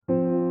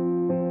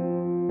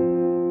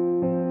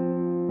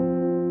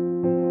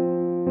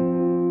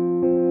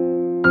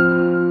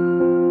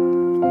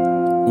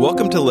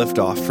Welcome to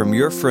Liftoff from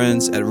your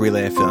friends at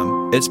Relay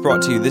FM. It's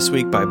brought to you this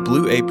week by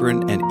Blue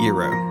Apron and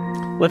Eero.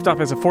 Liftoff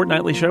is a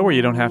fortnightly show where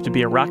you don't have to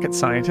be a rocket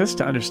scientist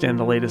to understand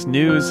the latest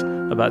news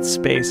about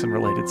space and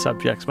related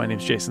subjects. My name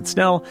is Jason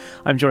Snell.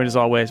 I'm joined as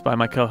always by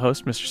my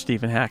co-host, Mr.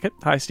 Stephen Hackett.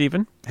 Hi,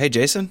 Stephen. Hey,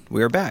 Jason.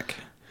 We are back.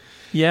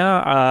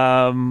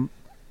 Yeah,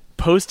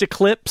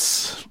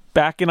 post-eclipse,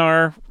 back in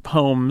our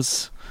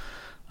homes.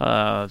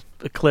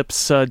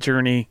 Eclipse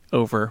journey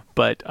over,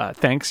 but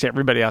thanks to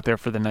everybody out there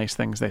for the nice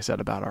things they said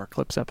about our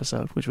Eclipse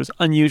episode, which was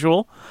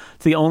unusual.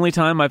 It's the only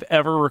time I've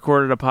ever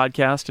recorded a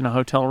podcast in a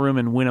hotel room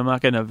in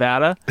Winnemucca,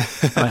 Nevada.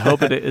 And I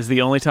hope it is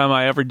the only time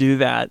I ever do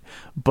that.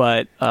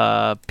 But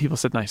people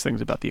said nice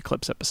things about the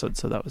Eclipse episode,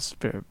 so that was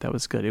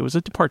good. It was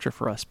a departure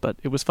for us, but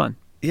it was fun.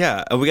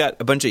 Yeah, we got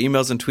a bunch of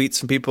emails and tweets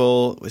from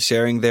people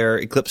sharing their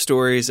Eclipse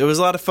stories. It was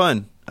a lot of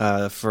fun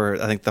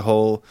for, I think, the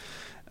whole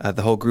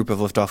group of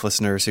Liftoff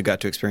listeners who got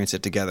to experience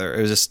it together.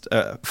 It was just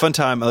a fun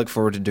time. I look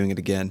forward to doing it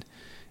again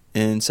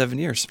in 7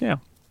 years.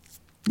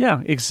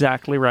 Yeah,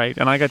 exactly right.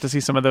 And I got to see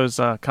some of those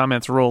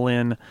comments roll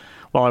in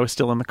while I was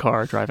still in the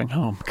car driving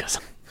home, because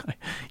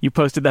you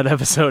posted that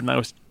episode and I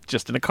was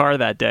just in a car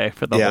that day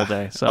for the whole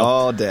day. So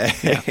all day.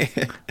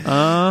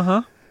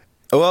 Yeah.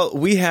 Well,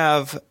 we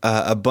have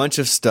a bunch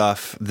of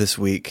stuff this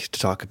week to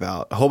talk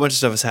about. A whole bunch of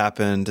stuff has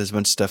happened. There's a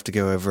bunch of stuff to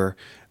go over.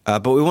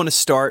 But we want to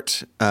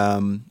start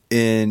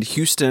in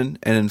Houston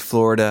and in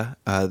Florida,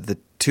 the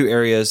two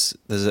areas,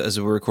 as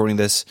we're recording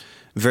this,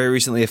 very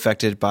recently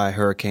affected by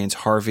Hurricanes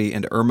Harvey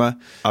and Irma.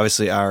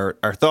 Obviously, our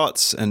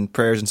thoughts and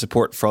prayers and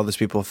support for all those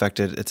people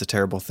affected. It's a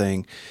terrible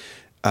thing.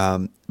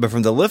 But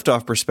from the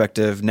Liftoff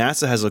perspective,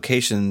 NASA has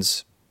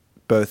locations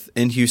both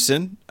in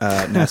Houston,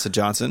 NASA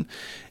Johnson,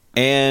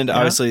 and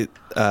obviously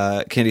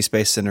Kennedy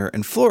Space Center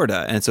in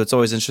Florida. And so it's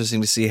always interesting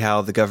to see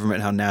how the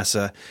government, how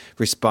NASA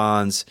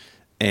responds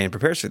and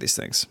prepares for these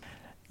things.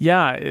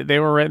 Yeah, they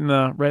were right in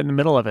the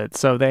middle of it.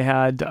 So they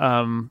had,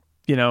 in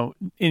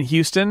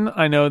Houston,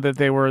 I know that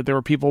there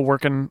were people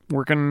working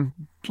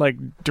like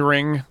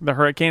during the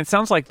hurricane. It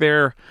sounds like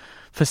their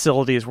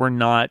facilities were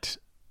not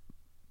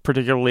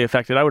particularly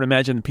affected. I would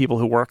imagine the people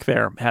who work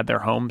there had their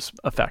homes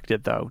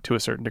affected, though, to a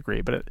certain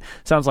degree. But it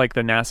sounds like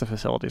the NASA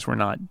facilities were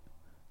not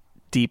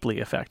deeply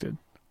affected.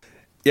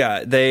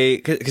 Yeah,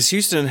 because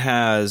Houston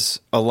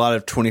has a lot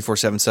of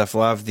 24/7 stuff. A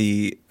lot of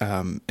the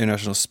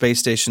International Space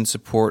Station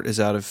support is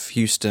out of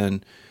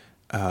Houston.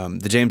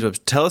 The James Webb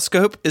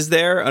Telescope is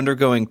there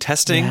undergoing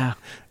testing.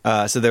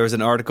 Yeah. So there was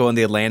an article in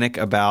The Atlantic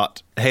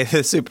about, hey,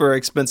 the super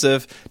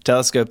expensive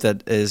telescope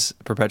that is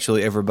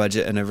perpetually over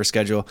budget and over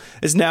schedule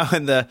is now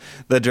in the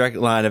direct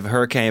line of a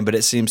hurricane, but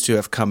it seems to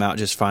have come out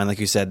just fine. Like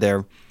you said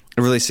there,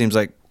 it really seems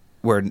like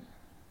where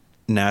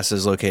NASA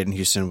is located in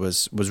Houston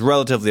was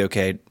relatively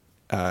okay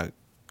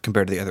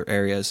compared to the other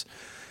areas.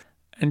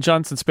 And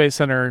Johnson Space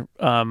Center,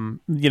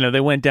 they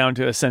went down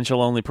to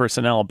essential only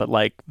personnel, but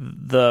like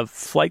the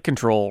flight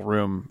control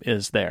room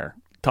is there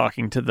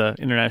talking to the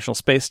International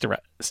Space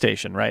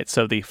Station, right?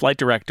 So the flight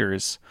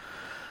director's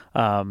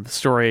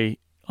story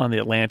on The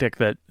Atlantic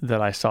that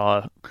I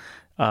saw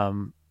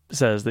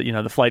says that,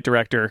 the flight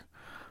director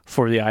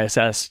for the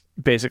ISS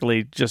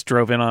basically just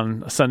drove in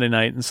on a Sunday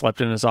night and slept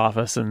in his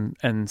office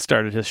and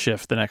started his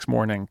shift the next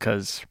morning,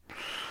 because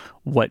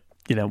what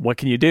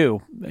can you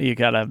do? You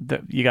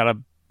gotta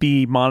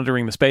be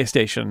monitoring the space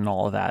station and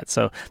all of that.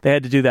 So they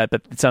had to do that,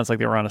 but it sounds like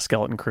they were on a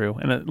skeleton crew,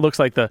 and it looks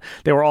like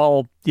they were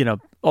all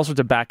sorts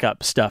of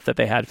backup stuff that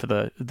they had for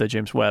the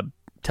James Webb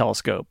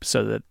Telescope,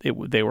 so that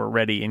they were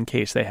ready in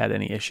case they had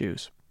any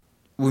issues.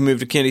 We moved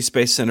to Kennedy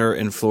Space Center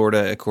in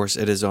Florida. Of course,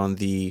 it is on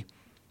the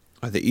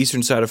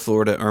eastern side of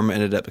Florida. Irma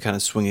ended up kind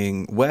of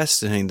swinging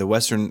west and hitting the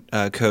western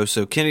coast.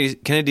 So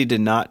Kennedy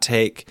did not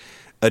take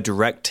a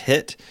direct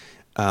hit.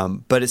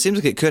 But it seems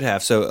like it could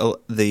have. So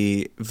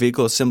the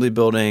vehicle assembly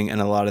building and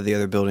a lot of the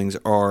other buildings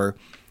are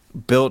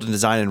built and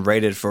designed and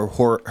rated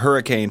for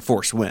hurricane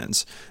force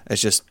winds.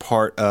 It's just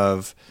part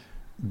of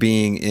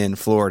being in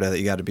Florida that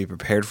you got to be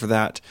prepared for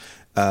that.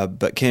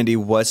 But Kennedy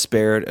was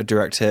spared a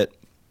direct hit.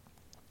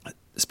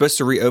 It's supposed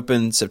to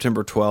reopen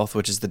September 12th,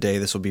 which is the day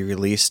this will be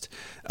released.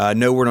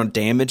 No word on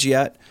damage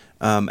yet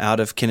out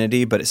of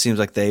Kennedy, but it seems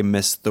like they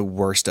missed the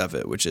worst of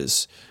it, which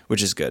is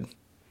good.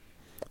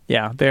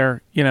 Yeah,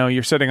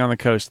 you're sitting on the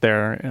coast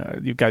there.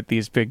 You've got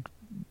these big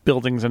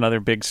buildings and other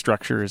big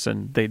structures,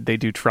 and they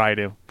do try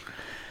to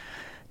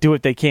do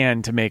what they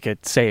can to make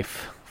it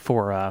safe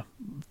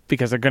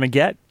because they're going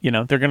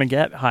to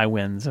get high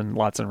winds and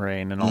lots of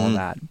rain and all of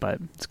that. But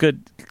it's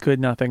good.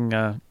 Nothing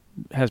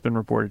has been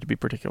reported to be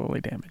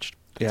particularly damaged.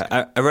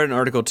 Yeah, I read an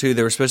article too.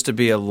 There was supposed to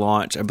be a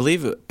launch, I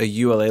believe a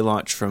ULA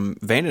launch from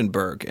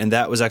Vandenberg, and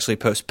that was actually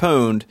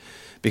postponed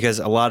because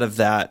a lot of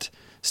that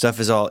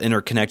stuff is all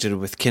interconnected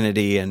with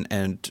Kennedy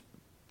and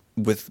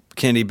with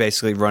Kennedy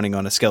basically running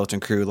on a skeleton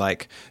crew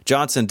like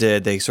Johnson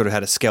did. They sort of had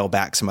to scale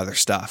back some other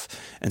stuff.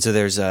 And so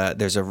there's a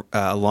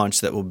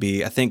launch that will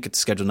be, I think it's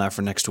scheduled now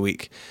for next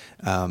week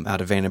out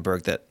of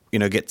Vandenberg that,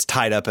 gets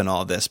tied up in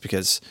all this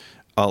because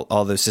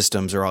all those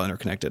systems are all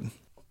interconnected.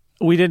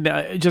 We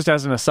did, just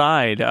as an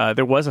aside,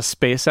 there was a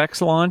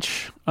SpaceX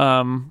launch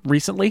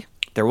recently.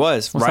 There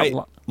was right?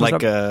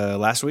 That,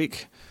 last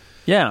week?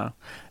 Yeah.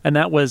 And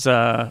that was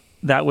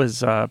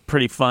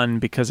pretty fun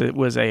because it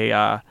was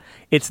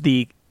it's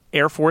the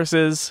Air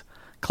Force's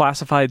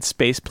classified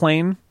space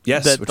plane.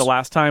 Yes. That the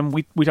last time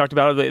we talked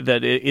about it,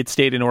 that it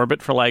stayed in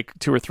orbit for like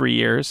 2 or 3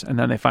 years, and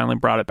then they finally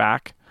brought it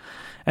back.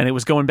 And it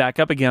was going back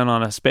up again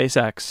on a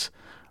SpaceX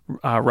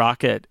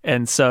rocket.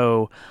 And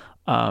so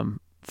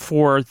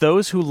for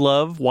those who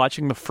love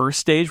watching the first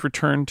stage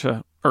return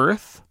to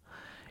Earth,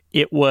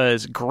 it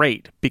was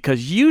great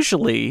because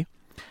usually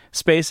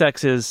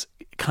SpaceX is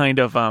kind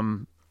of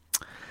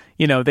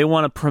they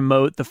want to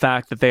promote the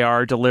fact that they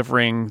are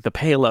delivering the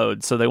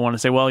payload. So they want to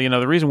say, well,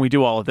 the reason we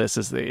do all of this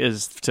is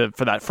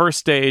for that first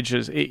stage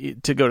is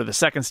to go to the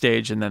second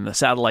stage, and then the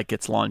satellite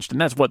gets launched. And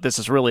that's what this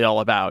is really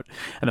all about.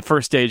 And the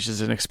first stage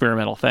is an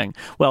experimental thing.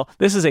 Well,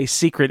 this is a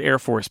secret Air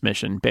Force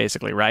mission,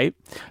 basically, right?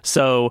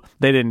 So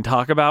they didn't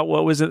talk about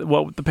what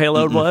the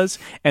payload was.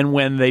 And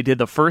when they did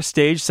the first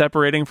stage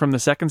separating from the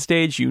second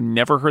stage, you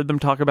never heard them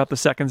talk about the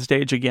second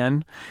stage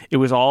again. It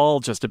was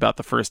all just about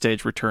the first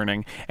stage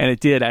returning. And it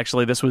did,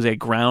 actually. This was a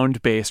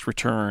ground-based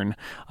return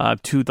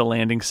to the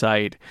landing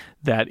site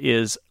that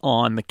is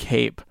on the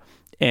Cape,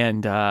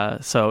 and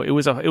so it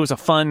was a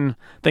fun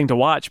thing to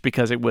watch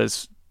because it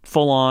was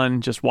full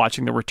on just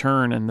watching the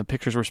return, and the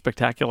pictures were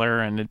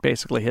spectacular, and it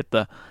basically hit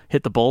the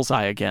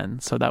bullseye again.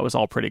 So that was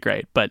all pretty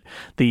great. But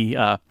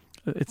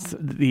it's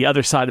the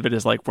other side of it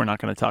is like we're not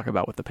going to talk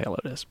about what the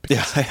payload is.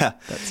 Yeah,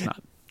 that's not.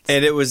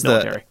 And it was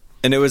military.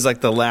 And it was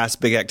like the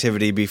last big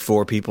activity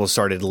before people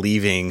started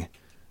leaving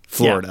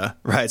Florida,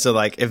 right? So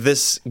like if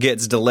this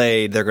gets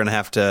delayed, they're going to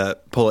have to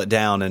pull it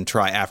down and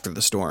try after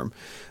the storm.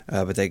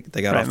 But they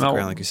got off the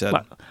ground, like you said.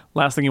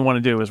 Last thing you want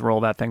to do is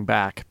roll that thing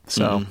back.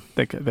 So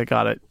they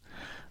got it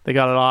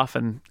off,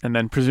 and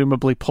then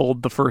presumably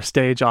pulled the first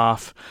stage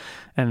off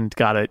and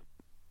got it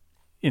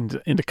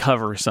into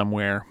cover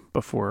somewhere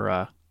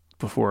before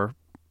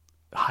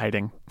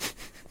hiding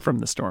from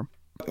the storm.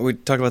 We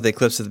talked about the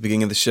eclipse at the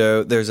beginning of the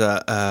show. There's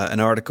an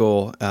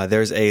article.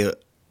 There's a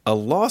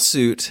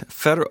lawsuit,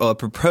 a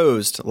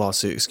proposed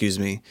lawsuit,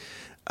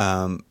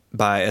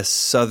 by a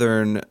South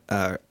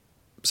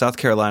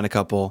Carolina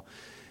couple.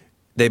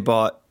 They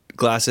bought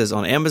glasses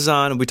on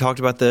Amazon. We talked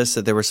about this,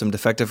 that there were some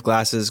defective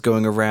glasses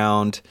going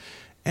around,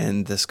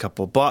 and this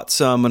couple bought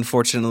some,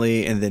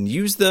 unfortunately, and then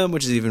used them,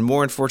 which is even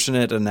more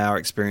unfortunate, and now are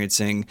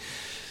experiencing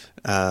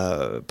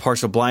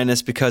partial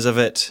blindness because of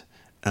it.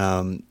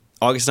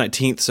 August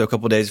 19th, so a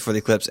couple days before the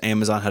eclipse,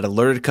 Amazon had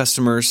alerted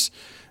customers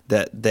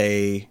that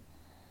they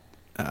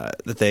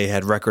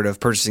had record of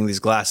purchasing these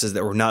glasses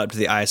that were not up to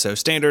the ISO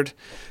standard,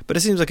 but it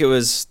seems like it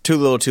was too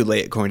little too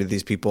late, according to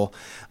these people.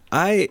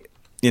 I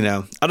don't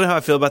know how I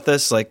feel about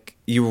this. Like,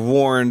 you were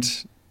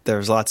warned,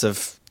 there's lots of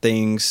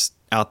things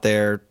out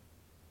there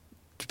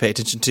to pay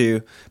attention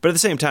to, but at the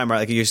same time, right,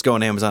 like, you just go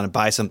on Amazon and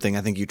buy something,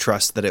 I think you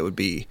trust that it would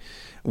be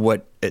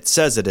what it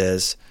says it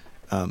is.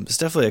 It's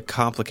definitely a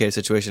complicated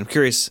situation. I'm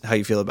curious how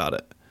you feel about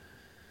it.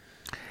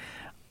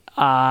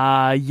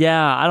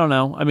 Yeah, I don't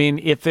know. I mean,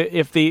 if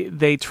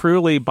they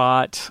truly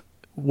bought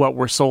what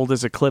were sold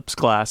as eclipse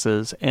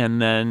glasses,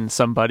 and then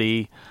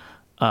somebody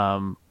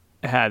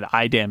had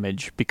eye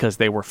damage because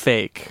they were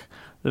fake,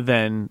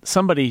 then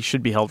somebody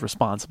should be held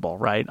responsible,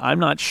 right? I'm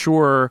not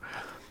sure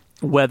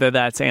whether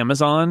that's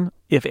Amazon.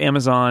 If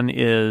Amazon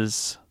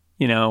is,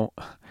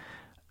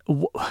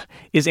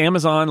 is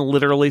Amazon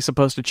literally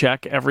supposed to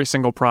check every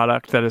single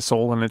product that is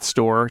sold in its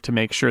store to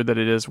make sure that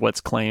it is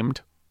what's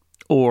claimed?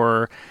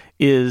 Or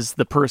is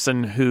the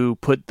person who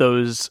put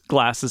those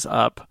glasses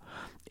up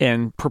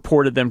and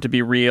purported them to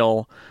be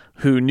real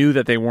who knew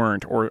that they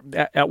weren't? Or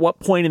at what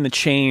point in the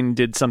chain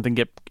did something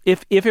get...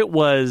 If it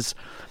was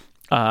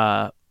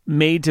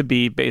made to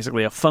be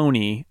basically a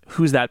phony,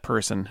 who's that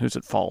person? Who's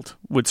at fault?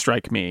 Would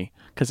strike me.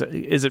 Because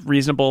is it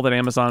reasonable that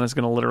Amazon is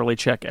going to literally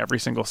check every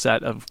single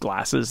set of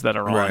glasses that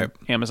are on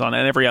Amazon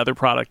and every other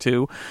product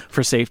too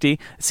for safety?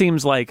 It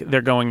seems like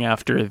they're going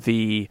after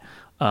the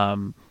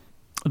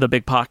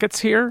big pockets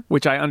here,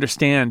 which I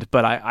understand,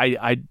 but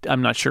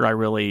I'm not sure I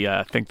really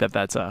think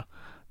that's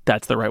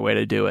the right way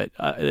to do it.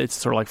 It's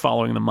sort of like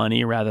following the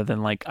money rather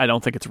than I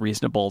don't think it's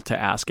reasonable to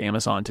ask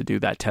Amazon to do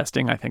that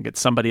testing. I think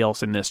it's somebody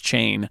else in this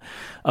chain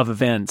of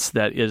events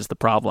that is the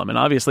problem. And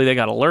obviously they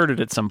got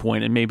alerted at some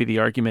point, and maybe the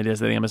argument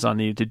is that Amazon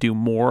needed to do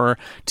more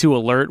to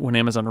alert when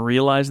Amazon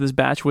realized this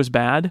batch was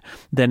bad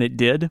than it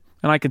did.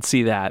 And I could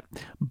see that.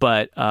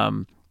 But,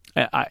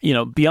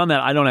 beyond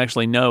that, I don't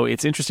actually know.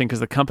 It's interesting because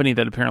the company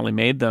that apparently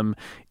made them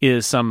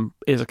is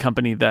a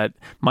company that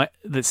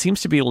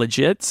seems to be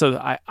legit.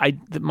 So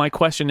my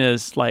question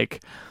is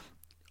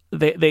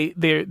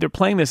they're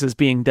playing this as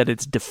being that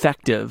it's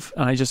defective,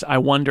 and I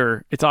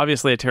wonder. It's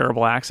obviously a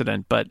terrible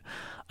accident, but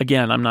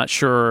again, I'm not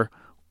sure.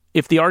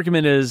 If the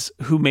argument is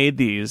who made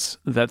these,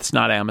 that's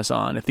not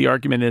Amazon. If the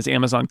argument is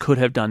Amazon could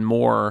have done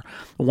more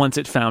once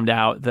it found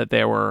out that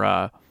there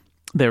were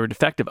they were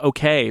defective.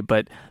 Okay,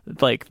 but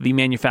like the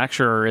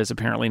manufacturer is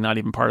apparently not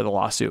even part of the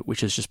lawsuit,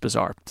 which is just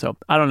bizarre. So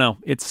I don't know.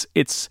 It's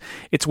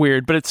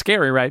weird, but it's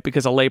scary, right?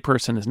 Because a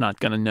layperson is not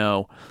going to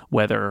know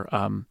whether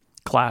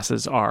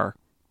glasses are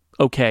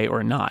okay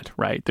or not,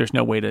 right? There's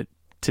no way to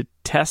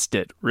test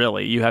it,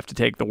 really. You have to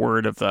take the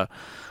word of the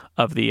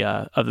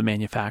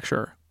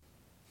manufacturer.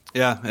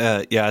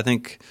 Yeah. I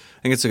think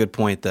it's a good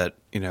point that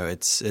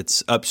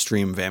it's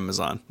upstream of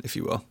Amazon, if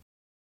you will.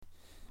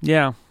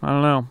 Yeah, I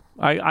don't know.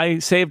 I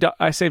saved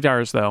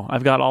ours though.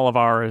 I've got all of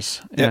ours,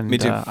 and me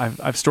too.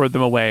 I've stored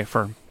them away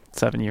for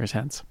 7 years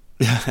hence.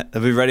 Yeah,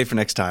 they'll be ready for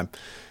next time.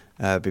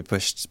 Be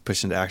pushed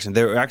into action.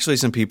 There were actually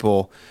some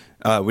people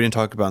we didn't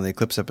talk about in the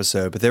Eclipse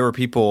episode, but there were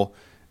people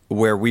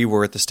where we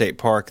were at the state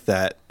park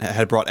that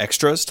had brought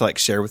extras to like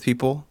share with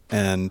people,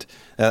 and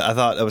I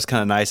thought that was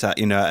kind of nice.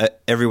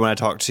 Everyone I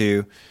talked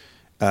to,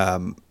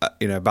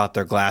 about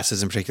their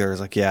glasses in particular, was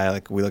like, yeah,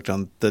 like we looked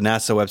on the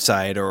NASA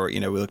website, or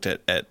we looked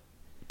at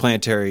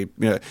Planetary,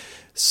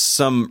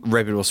 some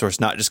reputable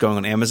source, not just going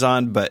on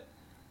Amazon. But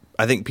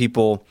I think the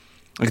people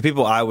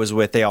I was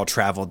with, they all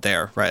traveled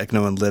there, right? Like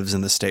no one lives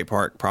in the state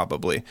park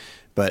probably,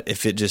 but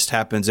if it just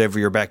happens over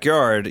your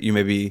backyard, you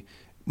may be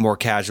more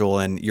casual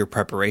in your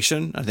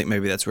preparation. I think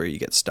maybe that's where you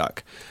get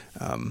stuck.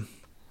 So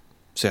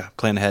yeah,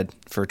 plan ahead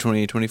for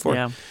 2024.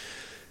 Yeah.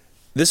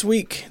 This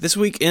week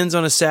ends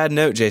on a sad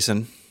note,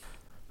 Jason.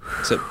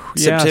 So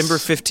Yes. September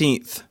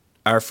 15th,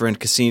 our friend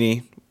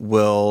Cassini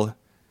will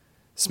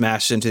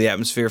smash into the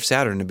atmosphere of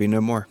Saturn and be no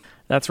more.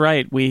 That's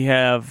right. We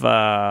have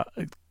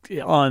on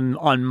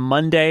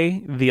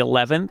Monday the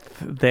 11th.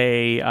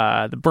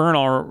 The burn,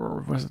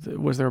 or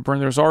was there a burn?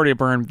 There was already a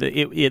burn.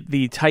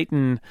 The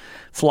Titan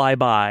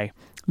flyby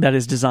that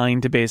is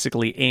designed to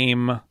basically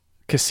aim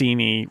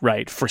Cassini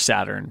right for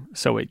Saturn,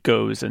 so it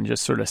goes and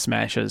just sort of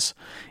smashes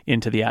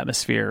into the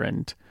atmosphere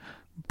and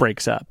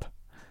breaks up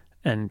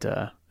and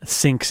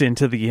sinks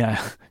into the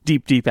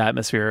deep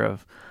atmosphere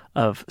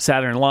of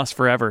Saturn, lost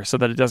forever, so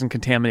that it doesn't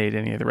contaminate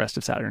any of the rest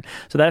of Saturn.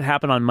 So that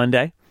happened on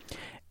Monday.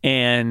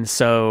 And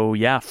so,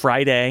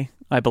 Friday,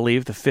 I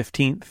believe, the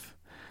 15th,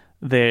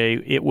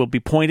 it will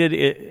be pointed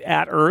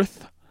at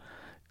Earth,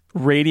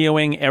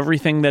 radioing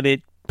everything that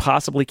it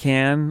possibly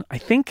can. I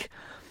think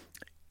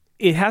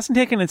it hasn't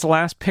taken its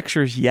last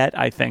pictures yet,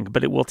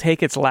 but it will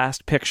take its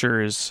last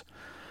pictures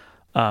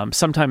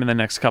sometime in the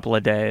next couple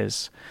of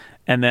days.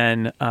 And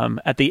then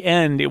at the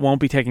end, it won't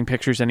be taking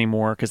pictures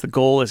anymore, because the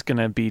goal is going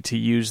to be to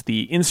use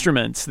the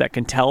instruments that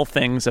can tell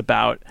things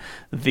about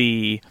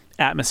the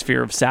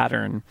atmosphere of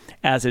Saturn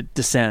as it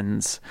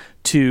descends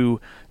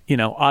to,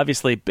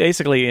 obviously,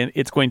 basically,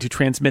 it's going to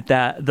transmit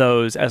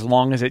those as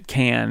long as it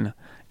can.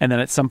 And then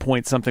at some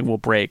point, something will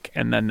break,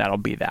 and then that'll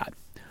be that.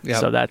 Yep.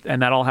 So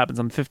that all happens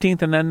on the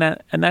 15th,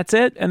 and that's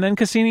it. And then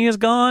Cassini is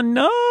gone.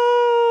 No.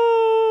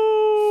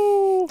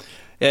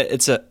 Yeah,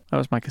 that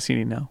was my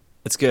Cassini. No.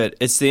 It's good.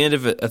 It's the end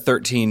of a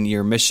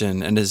 13-year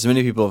mission, and as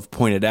many people have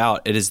pointed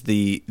out, it is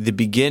the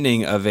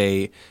beginning of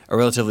a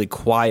relatively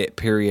quiet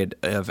period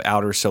of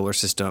outer solar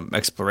system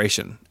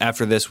exploration.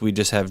 After this, we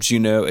just have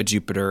Juno at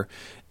Jupiter,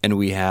 and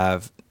we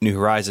have New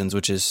Horizons,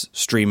 which is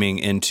streaming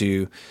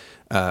into,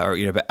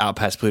 out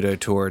past Pluto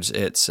towards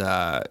its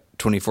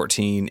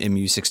 2014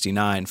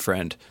 MU-69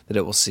 friend that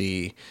it will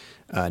see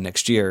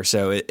next year.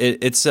 So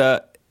it's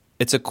a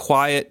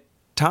quiet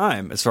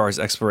time as far as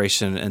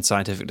exploration and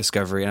scientific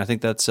discovery, and I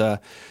think that's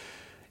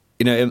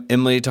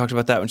Emily talked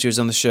about that when she was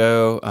on the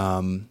show.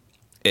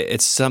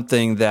 It's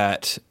something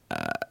that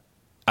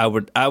I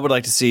would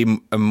like to see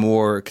a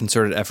more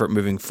concerted effort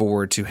moving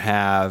forward to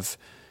have,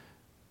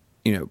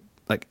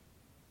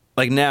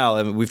 like now.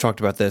 I mean, we've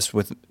talked about this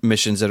with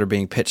missions that are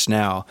being pitched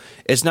now.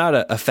 It's not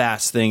a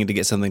fast thing to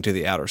get something to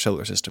the outer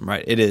solar system,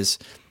 right? It is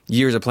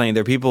years of planning.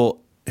 There are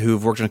people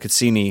who've worked on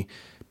Cassini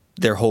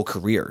their whole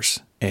careers,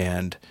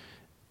 and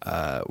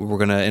we're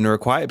going to enter a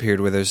quiet period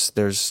where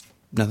there's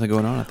nothing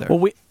going on out there.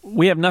 Well,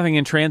 we have nothing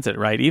in transit,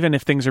 right? Even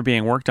if things are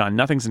being worked on,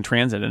 nothing's in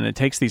transit, and it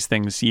takes these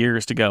things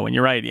years to go. And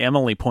you're right.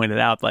 Emily pointed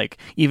out, like,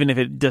 even if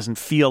it doesn't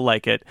feel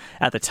like it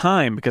at the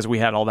time, because we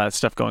had all that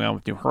stuff going on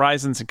with New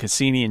Horizons and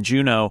Cassini and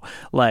Juno,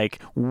 like,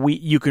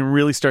 you can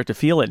really start to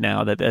feel it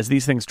now that as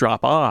these things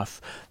drop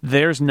off,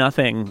 there's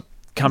nothing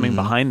coming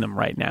behind them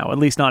right now, at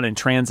least not in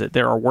transit.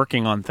 They are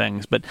working on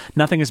things, but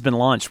nothing has been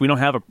launched. We don't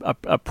have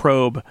a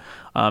probe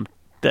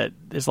that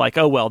is like,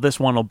 oh, well, this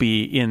one will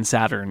be in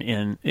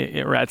Saturn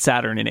or at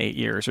Saturn in 8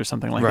 years or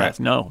something like that.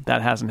 No,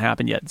 that hasn't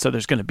happened yet. So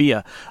there's going to be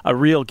a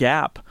real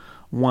gap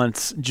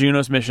once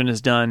Juno's mission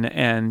is done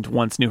and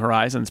once New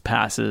Horizons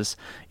passes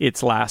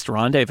its last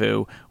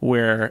rendezvous,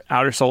 where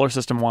outer solar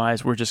system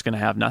wise, we're just going to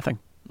have nothing.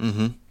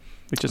 Mm-hmm.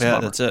 Which is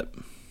that's it.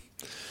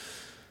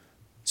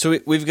 So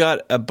we've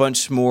got a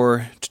bunch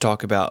more to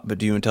talk about, but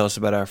do you want to tell us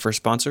about our first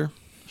sponsor?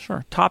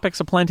 Sure.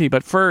 Topics aplenty,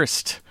 but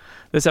first,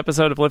 this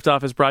episode of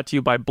Liftoff is brought to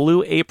you by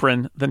Blue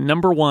Apron, the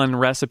 #1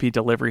 recipe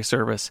delivery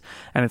service,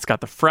 and it's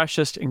got the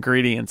freshest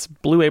ingredients.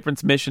 Blue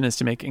Apron's mission is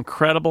to make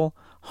incredible,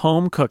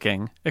 home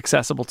cooking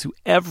accessible to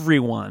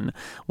everyone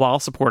while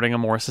supporting a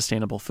more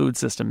sustainable food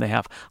system. They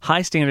have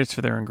high standards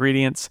for their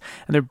ingredients,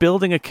 and they're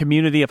building a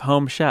community of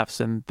home chefs.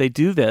 And they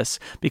do this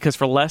because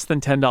for less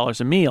than $10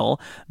 a meal,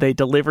 they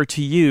deliver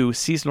to you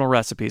seasonal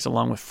recipes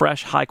along with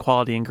fresh,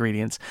 high-quality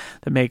ingredients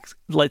that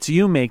lets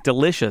you make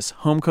delicious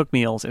home-cooked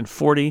meals in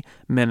 40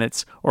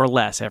 minutes or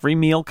less. Every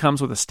meal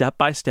comes with a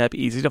step-by-step,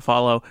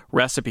 easy-to-follow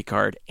recipe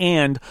card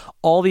and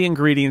all the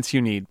ingredients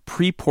you need,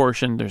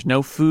 pre-portioned. There's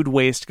no food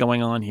waste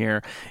going on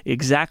here.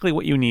 Exactly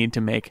what you need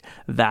to make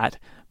that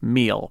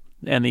meal.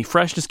 And the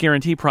freshness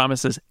guarantee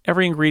promises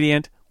every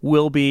ingredient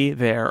will be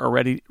there or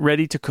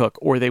ready to cook,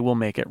 or they will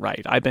make it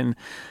right. I've been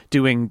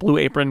doing Blue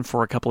Apron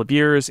for a couple of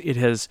years. It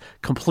has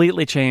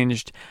completely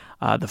changed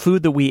the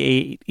food that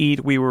we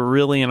eat. We were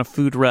really in a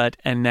food rut,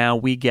 and now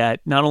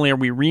not only are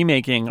we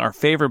remaking our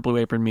favorite Blue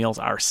Apron meals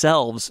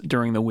ourselves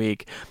during the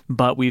week,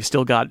 but we've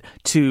still got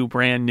 2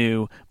 brand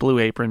new Blue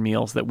Apron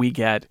meals that we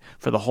get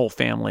for the whole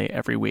family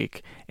every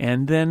week.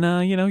 And then,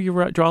 you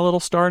draw a little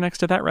star next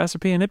to that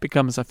recipe, and it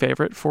becomes a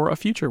favorite for a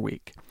future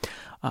week.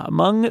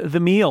 Among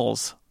the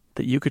meals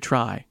that you could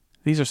try,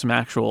 these are some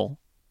actual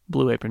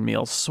Blue Apron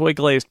meals: soy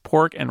glazed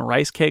pork and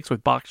rice cakes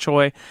with bok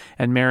choy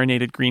and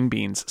marinated green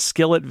beans,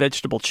 skillet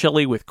vegetable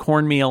chili with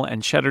cornmeal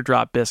and cheddar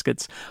drop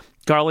biscuits,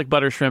 garlic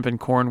butter shrimp and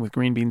corn with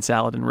green bean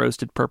salad and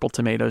roasted purple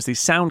tomatoes. These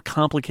sound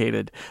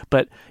complicated,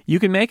 but you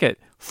can make it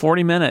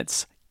 40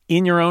 minutes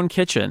in your own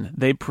kitchen.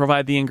 They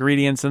provide the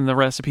ingredients and the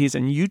recipes,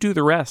 and you do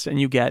the rest, and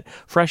you get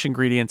fresh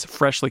ingredients,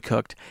 freshly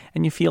cooked,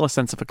 and you feel a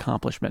sense of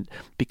accomplishment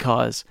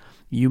because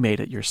you made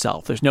it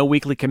yourself. There's no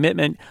weekly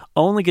commitment.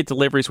 Only get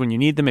deliveries when you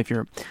need them. If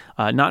you're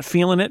not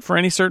feeling it for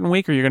any certain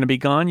week or you're going to be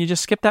gone, you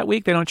just skip that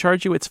week. They don't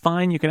charge you. It's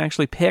fine. You can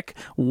actually pick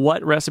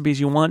what recipes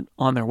you want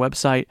on their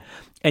website,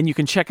 and you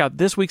can check out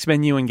this week's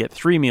menu and get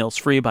 3 meals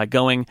free by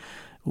going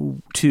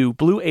to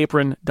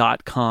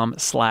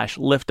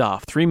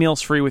blueapron.com/liftoff. 3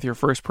 meals free with your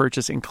first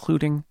purchase,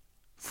 including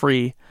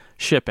free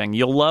shipping.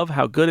 You'll love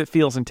how good it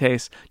feels and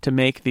tastes to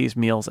make these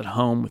meals at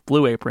home with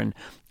Blue Apron.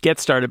 Get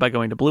started by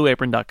going to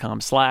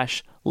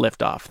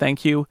blueapron.com/liftoff.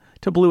 Thank you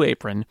to Blue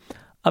Apron,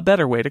 a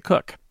better way to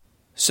cook.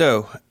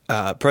 So,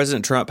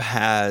 President Trump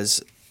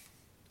has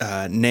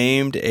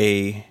named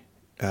a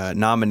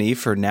nominee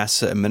for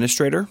NASA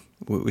administrator.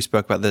 We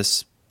spoke about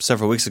this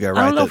several weeks ago,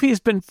 right? I don't know if he's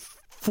been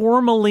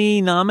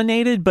formally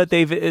nominated, but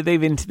they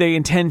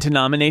intend to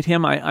nominate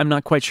him. I'm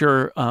not quite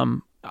sure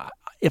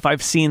if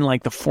I've seen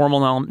like the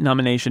formal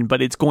nomination,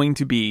 but it's going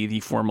to be the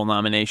formal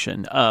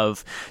nomination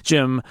of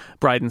Jim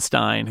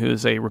Bridenstine,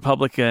 who's a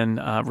Republican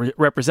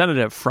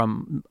representative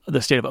from the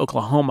state of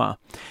Oklahoma.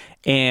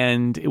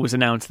 And it was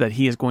announced that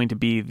he is going to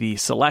be the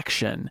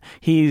selection.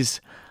 He's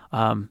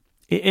an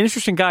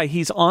interesting guy.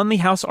 He's on the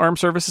House Armed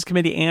Services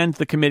Committee and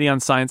the Committee on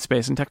Science,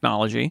 Space, and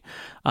Technology.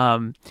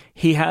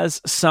 He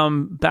has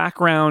some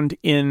background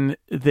in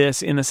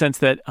this in the sense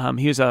that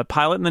he was a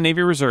pilot in the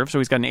Navy Reserve, so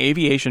he's got an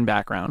aviation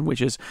background,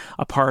 which is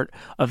a part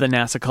of the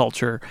NASA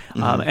culture.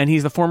 And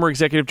he's the former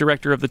executive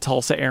director of the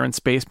Tulsa Air and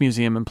Space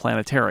Museum and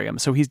Planetarium.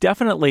 So he's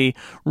definitely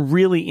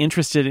really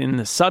interested in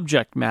the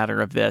subject matter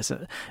of this,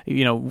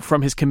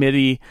 from his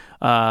committee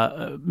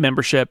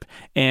membership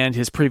and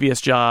his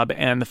previous job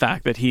and the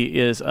fact that he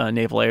is a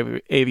naval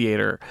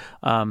aviator.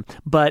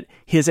 But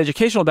his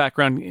educational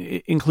background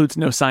includes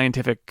no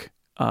scientific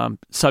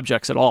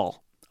subjects at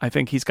all. I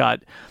think he's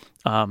got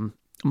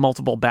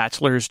multiple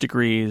bachelor's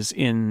degrees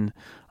in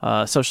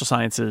social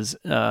sciences,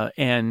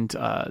 and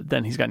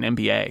then he's got an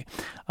MBA.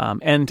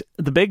 And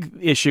the big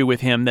issue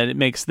with him that it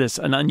makes this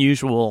an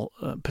unusual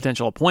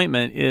potential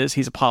appointment is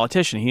he's a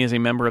politician. He is a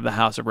member of the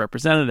House of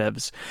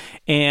Representatives.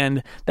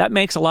 And that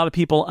makes a lot of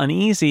people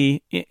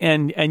uneasy.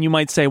 And you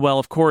might say, well,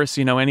 of course,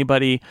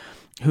 anybody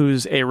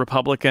who's a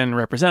Republican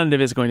representative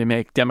is going to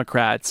make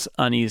Democrats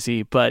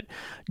uneasy. But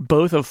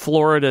both of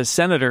Florida's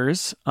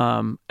senators,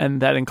 and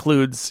that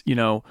includes,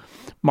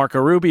 Marco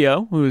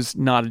Rubio, who's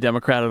not a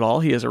Democrat at all,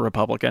 he is a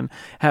Republican,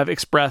 have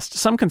expressed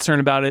some concern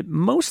about it,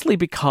 mostly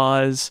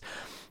because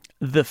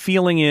the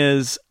feeling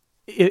is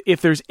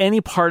if there's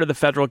any part of the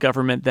federal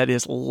government that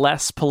is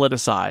less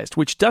politicized,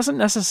 which doesn't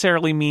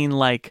necessarily mean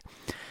like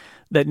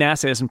that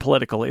NASA isn't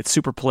political, it's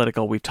super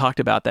political. We've talked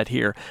about that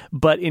here.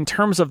 But in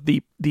terms of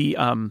the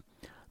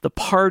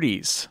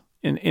parties,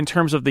 in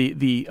terms of the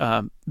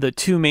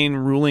 2 main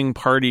ruling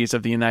parties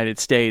of the United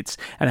States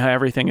and how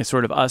everything is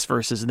sort of us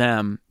versus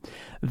them,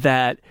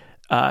 that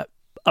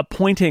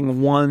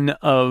appointing one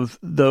of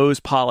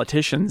those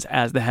politicians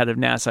as the head of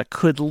NASA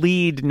could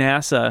lead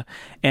NASA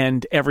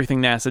and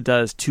everything NASA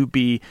does to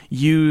be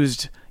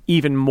used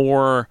even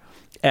more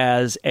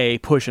as a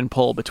push and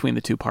pull between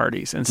the 2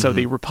 parties. And so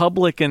the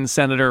Republican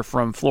senator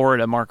from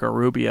Florida, Marco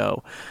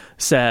Rubio,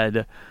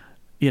 said,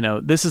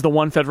 this is the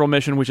one federal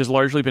mission which has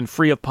largely been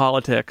free of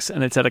politics,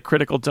 and it's at a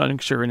critical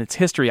juncture in its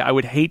history. I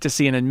would hate to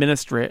see an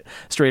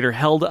administrator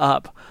held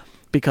up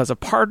because of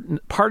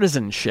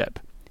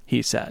partisanship.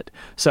 he said.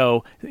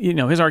 So,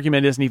 his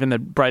argument isn't even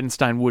that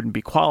Bridenstine wouldn't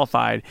be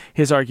qualified.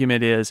 His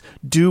argument is,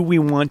 do we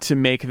want to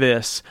make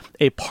this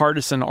a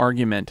partisan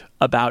argument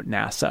about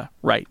NASA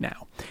right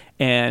now?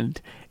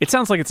 And it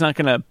sounds like it's not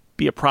going to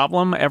be a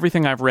problem.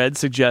 Everything I've read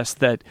suggests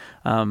that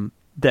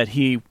that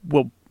he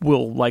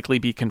will likely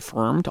be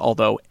confirmed,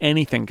 although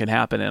anything can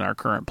happen in our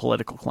current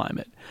political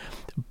climate.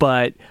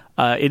 But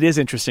it is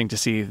interesting to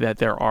see that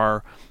there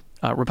are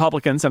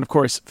Republicans, and of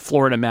course,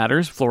 Florida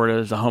matters. Florida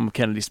is the home of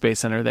Kennedy Space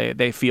Center.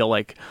 They feel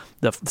like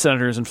the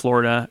senators in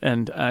Florida,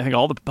 and I think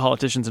all the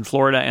politicians in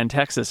Florida and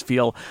Texas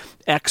feel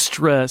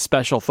extra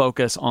special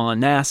focus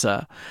on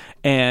NASA,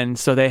 and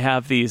so they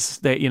have these.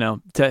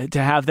 To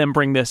have them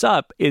bring this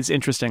up is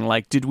interesting.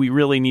 Like, did we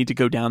really need to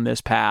go down this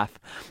path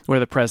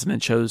where the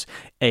president chose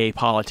a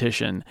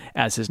politician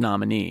as his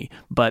nominee?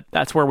 But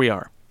that's where we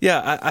are.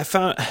 Yeah, I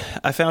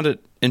found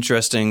it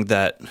interesting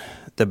that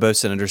both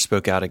senators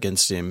spoke out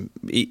against him,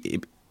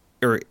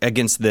 or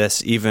against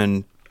this,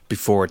 even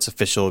before it's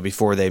official,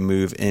 before they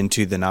move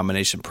into the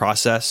nomination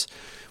process,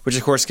 which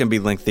of course can be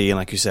lengthy, and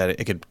like you said,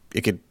 it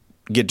could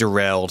get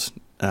derailed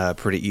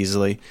pretty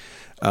easily.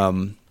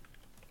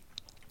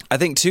 I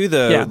think too,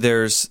 though,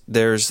 there's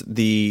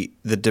the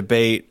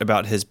debate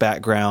about his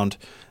background,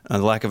 the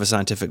lack of a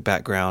scientific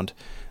background,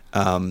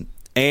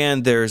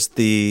 and there's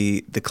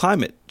the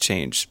climate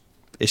change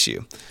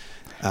issue.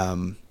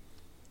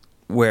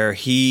 Where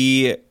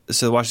the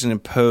Washington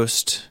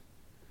Post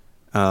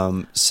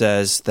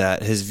says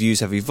that his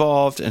views have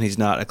evolved and he's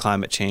not a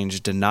climate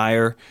change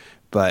denier,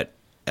 but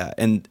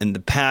in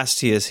the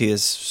past he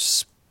has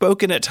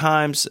spoken at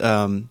times,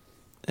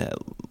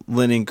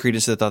 lending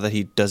credence to the thought that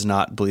he does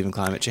not believe in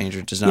climate change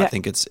or does not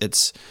think it's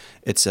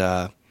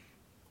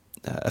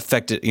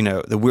affected,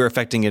 that we're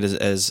affecting it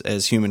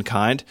as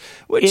humankind,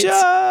 which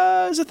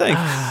is a thing.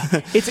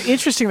 It's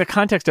interesting, the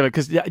context of it,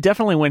 because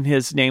definitely when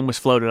his name was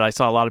floated, I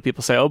saw a lot of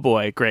people say, oh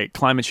boy, great,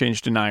 climate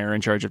change denier in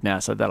charge of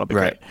NASA, that'll be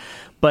great.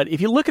 But if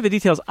you look at the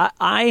details,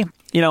 I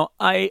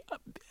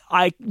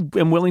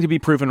am willing to be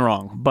proven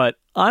wrong, but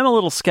I'm a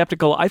little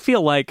skeptical. I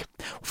feel like,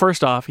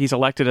 first off, he's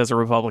elected as a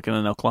Republican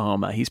in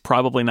Oklahoma. He's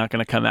probably not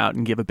going to come out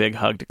and give a big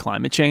hug to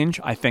climate change.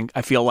 I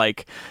feel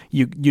like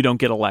you don't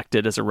get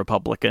elected as a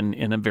Republican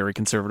in a very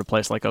conservative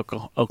place like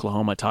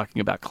Oklahoma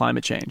talking about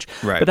climate change.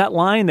 Right. But that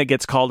line that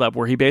gets called up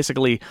where he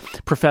basically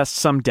professed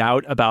some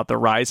doubt about the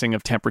rising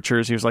of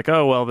temperatures, he was like,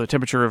 oh, well, the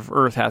temperature of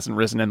Earth hasn't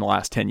risen in the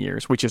last 10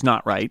 years, which is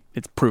not right.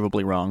 It's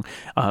provably wrong.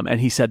 And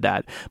he said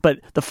that.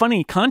 But the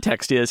funny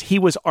context is he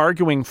was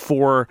arguing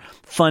for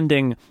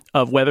funding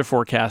of weather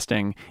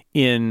forecasting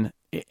in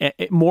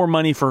more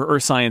money for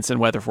earth science and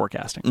weather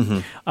forecasting.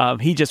 Mm-hmm.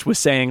 He just was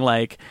saying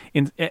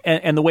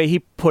and the way he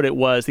put it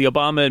was the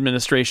Obama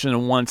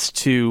administration wants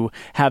to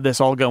have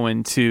this all go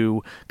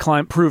into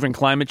proving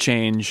climate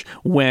change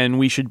when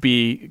we should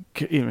be,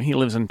 he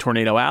lives in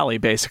Tornado Alley,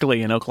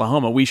 basically in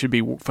Oklahoma. We should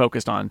be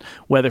focused on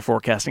weather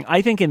forecasting.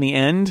 I think in the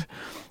end,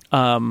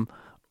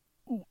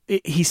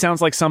 he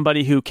sounds like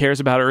somebody who cares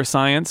about earth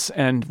science.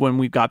 And when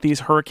we've got these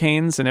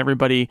hurricanes and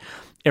everybody,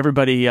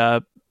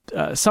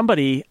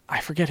 somebody,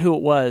 I forget who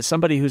it was,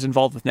 somebody who's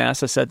involved with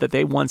NASA said that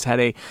they once had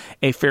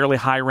a fairly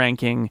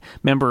high-ranking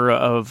member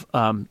of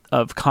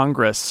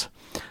Congress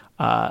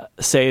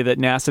say that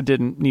NASA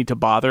didn't need to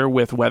bother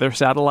with weather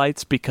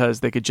satellites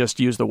because they could just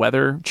use the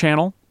Weather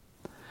Channel,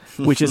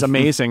 which is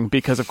amazing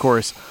because, of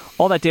course,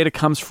 all that data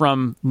comes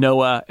from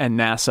NOAA and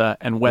NASA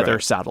and weather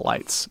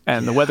satellites.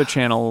 And the Weather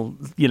Channel,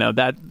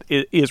 that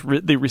is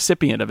the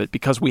recipient of it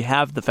because we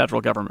have the federal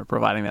government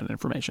providing that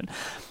information.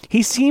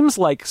 He seems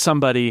like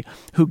somebody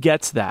who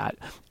gets that,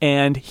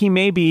 and he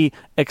may be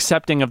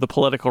accepting of the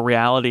political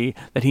reality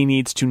that he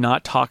needs to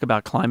not talk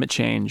about climate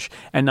change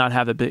and not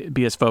have it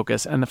be his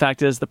focus. And the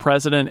fact is, the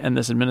president and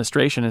this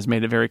administration has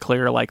made it very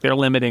clear, like they don't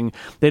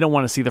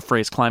want to see the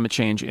phrase climate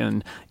change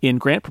in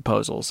grant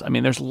proposals. I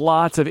mean, there's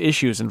lots of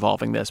issues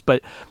involving this,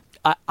 but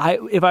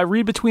if I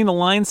read between the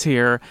lines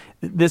here,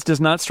 this does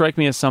not strike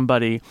me as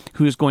somebody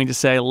who's going to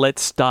say,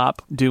 let's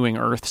stop doing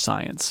earth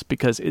science,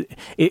 because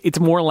it's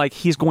more like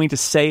he's going to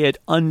say it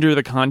under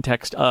the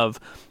context of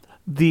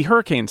the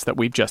hurricanes that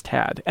we've just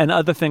had and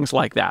other things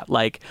like that.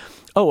 Like,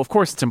 oh, of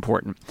course it's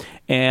important.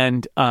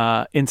 And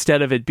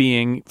instead of it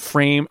being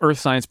earth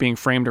science being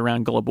framed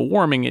around global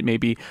warming, it may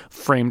be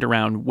framed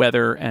around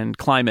weather and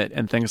climate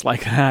and things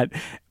like that.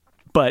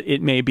 But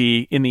it may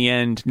be, in the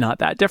end, not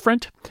that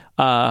different.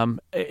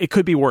 It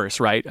could be worse,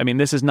 right? I mean,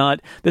 this is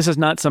not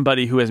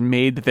somebody who has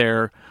made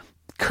their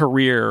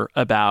career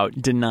about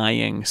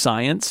denying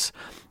science,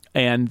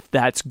 and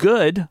that's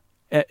good.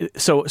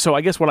 So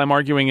I guess what I'm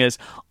arguing is,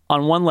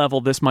 on one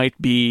level, this might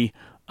be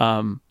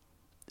one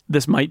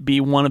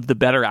of the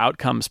better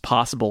outcomes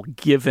possible,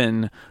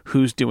 given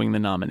who's doing the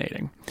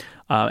nominating.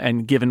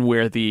 And given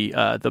where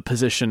the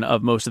position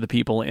of most of the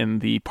people in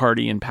the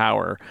party in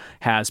power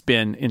has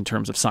been in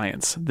terms of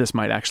science, this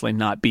might actually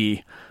not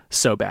be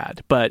so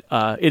bad. But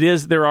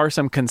there are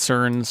some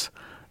concerns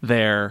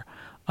there.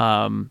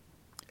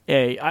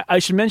 I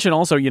should mention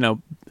also,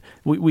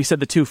 we said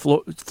the two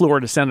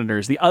Florida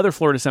senators. The other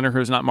Florida senator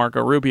who's not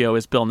Marco Rubio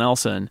is Bill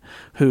Nelson,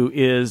 who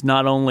is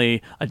not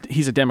only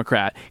he's a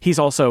Democrat, he's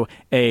also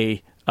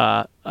a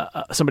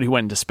somebody who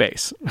went into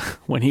space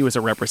when he was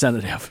a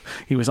representative.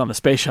 He was on the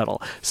space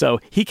shuttle, so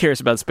he cares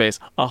about space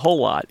a whole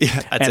lot.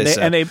 Yeah,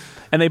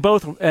 and they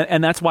both,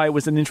 and that's why it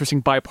was an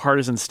interesting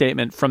bipartisan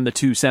statement from the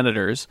two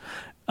senators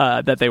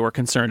that they were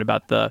concerned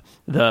about the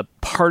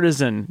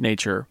partisan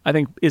nature. I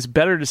think it's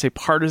better to say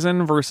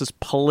partisan versus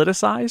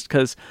politicized,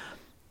 because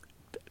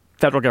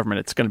federal government,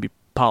 it's going to be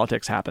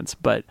politics happens,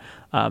 but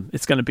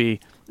it's going to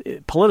be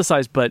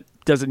politicized. But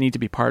does it need to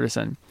be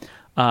partisan?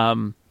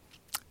 Other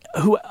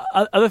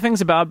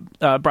things about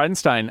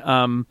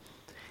Bridenstine,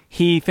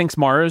 he thinks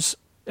Mars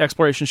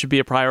exploration should be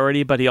a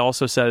priority, but he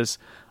also says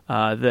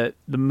that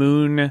the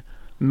moon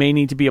may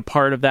need to be a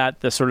part of that,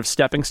 the sort of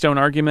stepping stone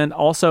argument.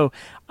 Also,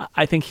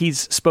 I think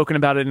he's spoken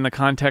about it in the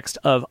context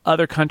of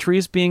other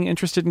countries being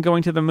interested in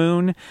going to the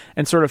moon,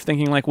 and sort of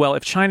thinking like, well,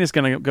 if China's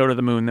going to go to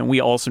the moon, then we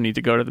also need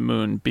to go to the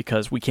moon,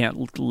 because we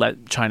can't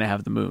let China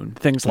have the moon.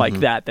 Things like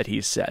that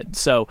he's said.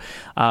 So,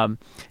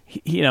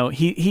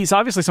 he's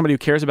obviously somebody who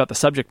cares about the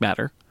subject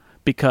matter,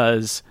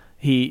 because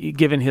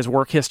given his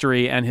work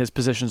history and his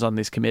positions on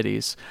these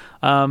committees.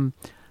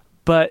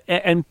 But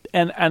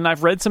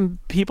I've read some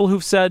people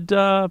who've said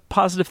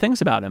positive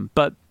things about him.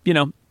 But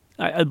the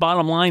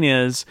bottom line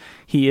is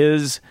he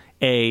is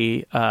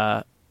a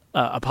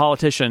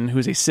politician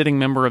who's a sitting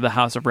member of the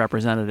House of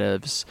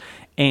Representatives,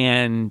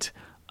 and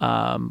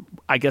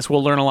I guess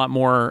we'll learn a lot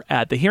more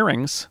at the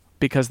hearings,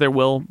 because there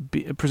will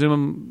be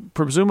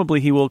presumably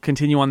he will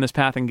continue on this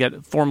path and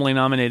get formally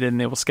nominated, and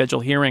they will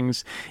schedule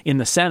hearings in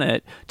the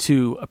Senate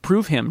to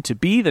approve him to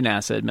be the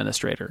NASA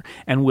administrator.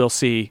 And we'll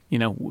see,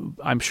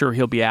 I'm sure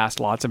he'll be asked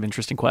lots of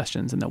interesting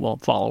questions, and that we'll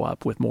follow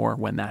up with more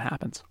when that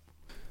happens.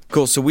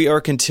 Cool. So we are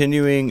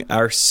continuing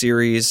our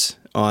series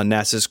on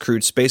NASA's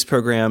crewed space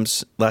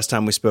programs. Last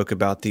time we spoke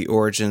about the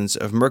origins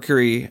of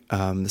Mercury,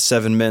 the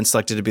 7 men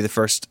selected to be the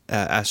first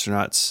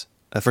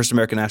first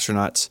American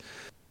astronauts.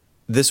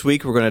 This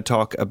week, we're going to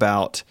talk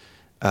about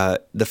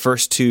the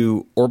first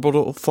 2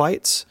 orbital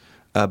flights.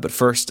 But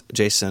first,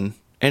 Jason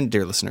and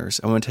dear listeners,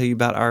 I want to tell you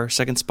about our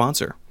second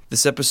sponsor.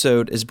 This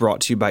episode is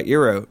brought to you by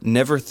Eero.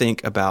 Never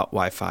think about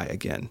Wi-Fi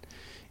again.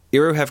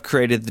 Eero have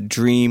created the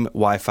dream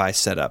Wi-Fi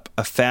setup,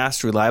 a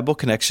fast, reliable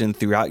connection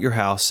throughout your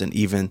house and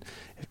even,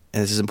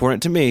 and this is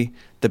important to me,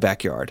 the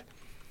backyard.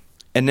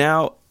 And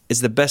now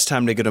is the best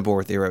time to get on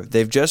board with Eero.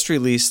 They've just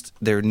released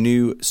their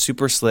new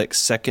super slick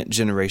second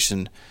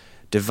generation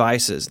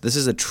devices. This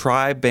is a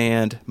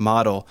tri-band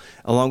model,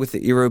 along with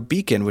the Eero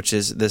Beacon, which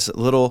is this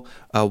little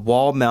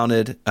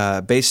wall-mounted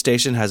base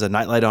station, has a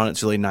nightlight on it.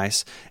 It's really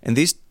nice. And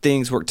these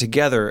things work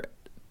together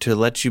to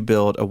let you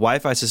build a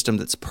Wi-Fi system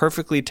that's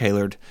perfectly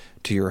tailored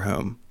to your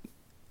home.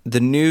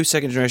 The new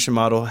second-generation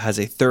model has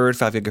a third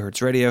 5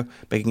 gigahertz radio,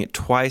 making it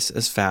twice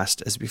as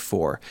fast as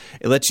before.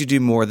 It lets you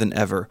do more than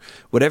ever.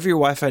 Whatever your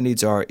Wi-Fi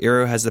needs are,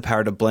 Eero has the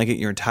power to blanket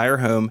your entire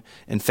home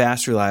in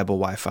fast, reliable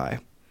Wi-Fi.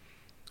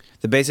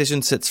 The base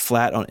station sits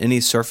flat on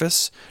any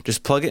surface.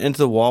 Just plug it into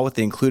the wall with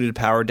the included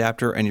power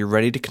adapter, and you're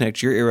ready to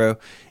connect your Eero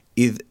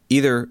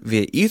either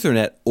via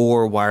Ethernet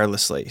or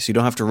wirelessly. So you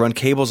don't have to run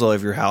cables all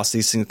over your house.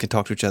 These things can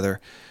talk to each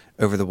other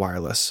over the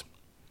wireless.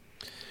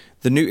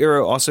 The new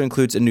Eero also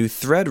includes a new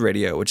Thread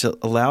radio, which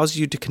allows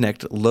you to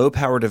connect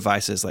low-power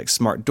devices like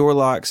smart door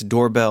locks,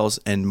 doorbells,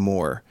 and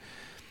more.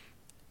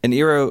 And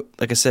Eero,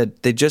 like I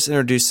said, they just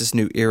introduced this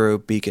new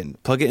Eero Beacon.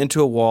 Plug it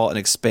into a wall and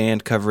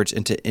expand coverage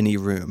into any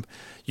room.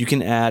 You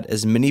can add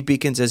as many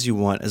beacons as you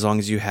want as long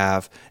as you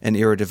have an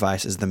Eero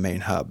device as the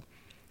main hub.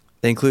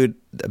 They include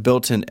a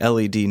built-in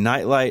LED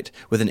nightlight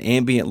with an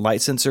ambient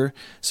light sensor,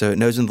 so it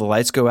knows when the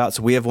lights go out.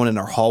 So we have one in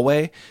our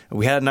hallway.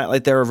 We had a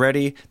nightlight there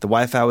already. The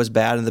Wi-Fi was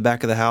bad in the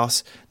back of the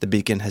house. The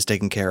beacon has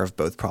taken care of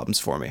both problems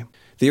for me.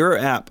 The Eero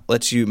app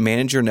lets you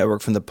manage your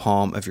network from the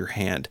palm of your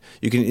hand.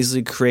 You can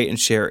easily create and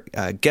share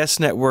guest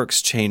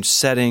networks, change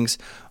settings,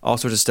 all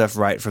sorts of stuff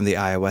right from the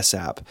iOS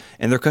app.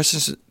 And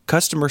their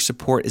customer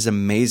support is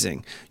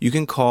amazing. You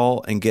can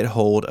call and get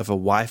hold of a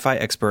Wi-Fi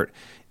expert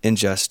in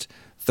just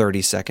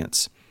 30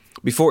 seconds.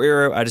 Before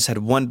Eero, I just had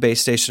one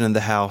base station in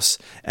the house,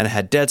 and I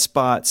had dead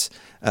spots.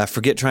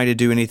 Forget trying to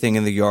do anything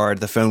in the yard.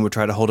 The phone would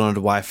try to hold on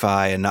to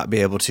Wi-Fi and not be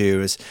able to. It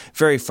was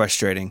very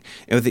frustrating.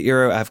 And with the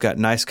Eero, I've got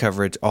nice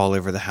coverage all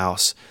over the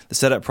house. The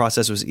setup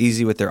process was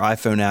easy with their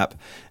iPhone app,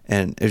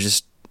 and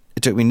it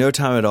took me no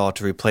time at all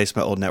to replace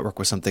my old network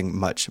with something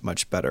much,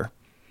 much better.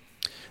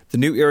 The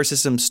new Eero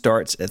system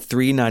starts at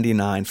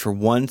 $399 for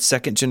one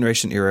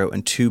second-generation Eero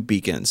and 2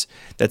 beacons.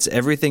 That's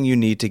everything you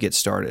need to get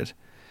started.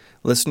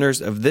 Listeners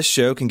of this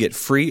show can get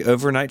free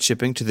overnight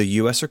shipping to the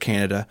U.S. or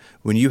Canada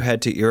when you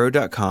head to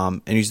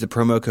Eero.com and use the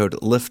promo code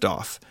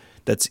LIFTOFF.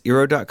 That's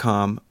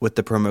Eero.com with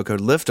the promo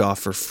code LIFTOFF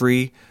for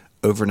free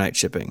overnight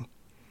shipping.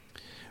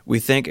 We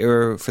thank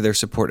Eero for their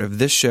support of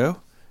this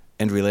show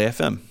and Relay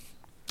FM.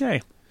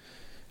 Yay.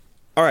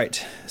 All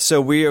right,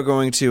 so we are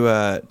going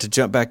to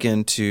jump back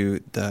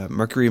into the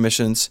Mercury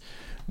missions.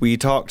 We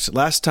talked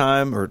last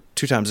time, or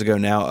 2 times ago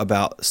now,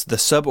 about the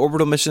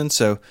suborbital mission,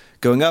 so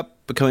going up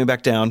but coming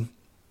back down.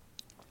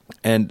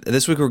 And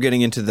this week we're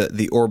getting into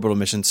the orbital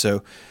mission,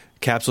 so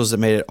capsules that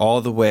made it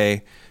all the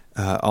way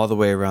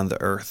around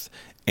the Earth.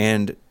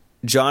 And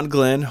John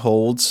Glenn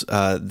holds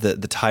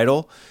the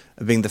title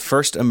of being the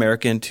first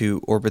American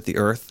to orbit the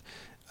Earth.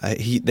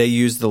 They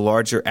used the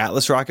larger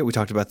Atlas rocket. We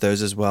talked about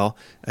those as well.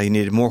 He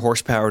needed more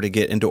horsepower to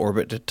get into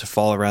orbit to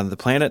fall around the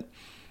planet.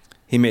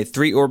 He made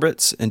 3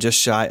 orbits in just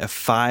shy of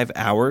 5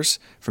 hours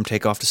from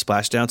takeoff to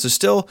splashdown. So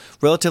still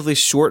relatively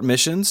short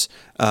missions,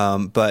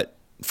 but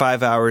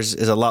 5 hours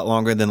is a lot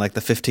longer than like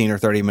the 15 or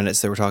 30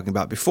 minutes they were talking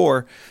about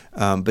before,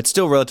 but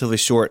still relatively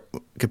short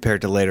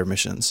compared to later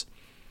missions.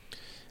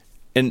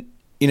 And,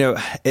 you know,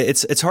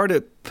 it's hard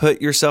to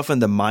put yourself in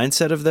the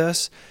mindset of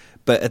this,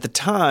 but at the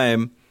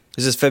time,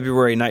 this is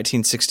February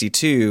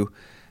 1962,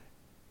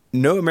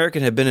 no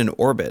American had been in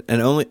orbit,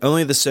 and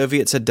only the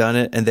Soviets had done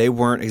it, and they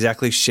weren't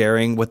exactly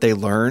sharing what they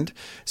learned.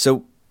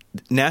 So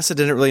NASA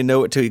didn't really know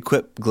what to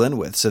equip Glenn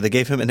with, so they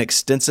gave him an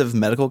extensive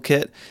medical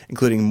kit,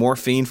 including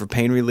morphine for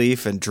pain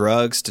relief and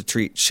drugs to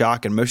treat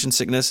shock and motion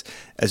sickness,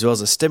 as well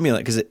as a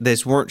stimulant, because they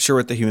just weren't sure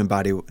what the human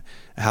body,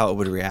 how it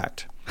would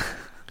react.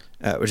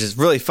 Which is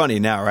really funny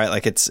now, right?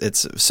 Like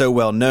it's so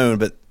well known,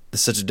 but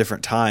it's such a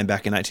different time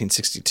back in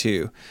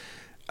 1962.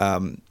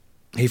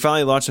 He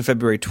finally launched on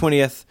February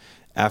 20th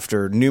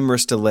after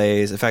numerous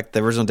delays. In fact,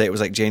 the original date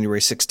was like January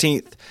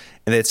 16th,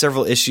 and they had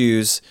several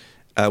issues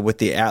with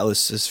the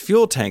Atlas's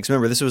fuel tanks.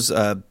 Remember, this was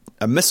a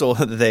missile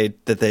that they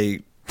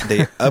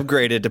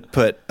upgraded to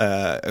put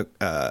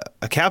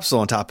a capsule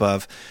on top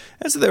of,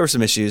 and so there were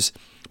some issues.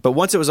 But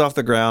once it was off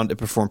the ground, it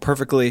performed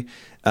perfectly.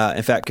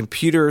 In fact,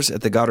 computers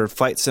at the Goddard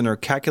Flight Center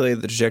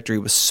calculated the trajectory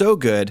was so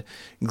good,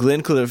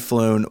 Glenn could have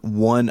flown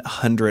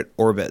 100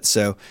 orbits.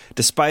 So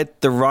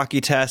despite the rocky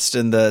test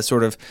and the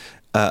sort of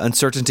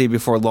uncertainty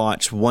before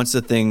launch, once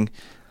the thing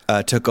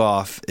took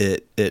off,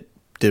 it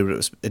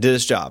did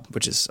its job,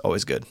 which is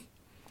always good.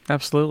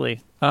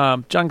 Absolutely.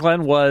 John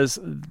Glenn was,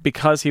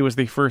 because he was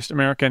the first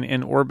American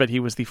in orbit,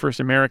 he was the first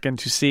American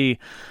to see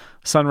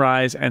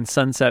sunrise and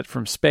sunset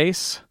from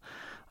space.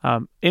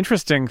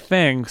 Interesting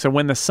thing. So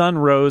when the sun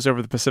rose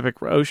over the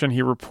Pacific Ocean,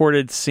 he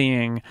reported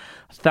seeing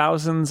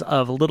thousands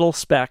of little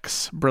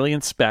specks,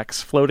 brilliant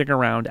specks, floating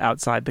around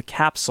outside the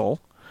capsule.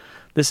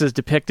 This is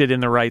depicted in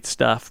The Right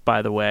Stuff,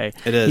 by the way.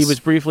 It is. He was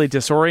briefly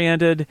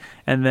disoriented,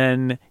 and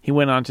then he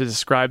went on to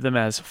describe them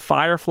as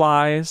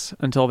fireflies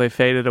until they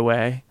faded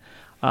away.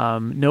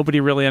 Nobody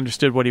really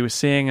understood what he was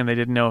seeing, and they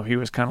didn't know if he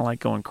was kind of like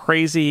going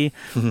crazy,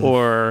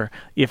 or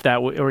if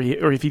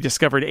he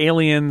discovered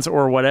aliens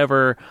or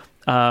whatever.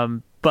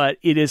 But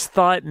it is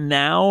thought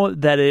now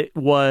that it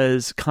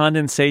was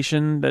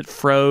condensation that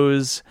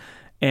froze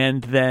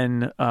and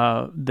then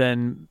I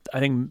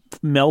think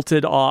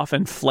melted off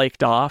and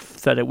flaked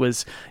off. That it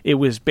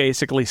was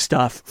basically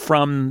stuff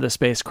from the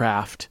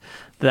spacecraft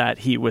that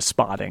he was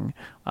spotting,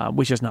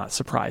 which is not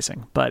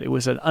surprising. But it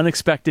was an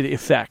unexpected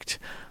effect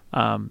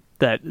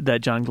that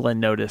John Glenn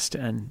noticed,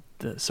 and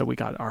so we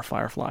got our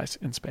fireflies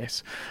in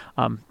space.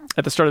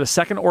 At the start of the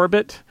second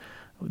orbit,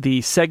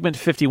 the Segment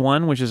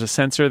 51, which is a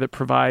sensor that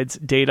provides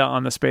data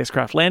on the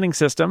spacecraft landing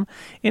system,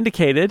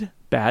 indicated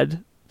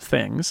bad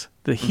things.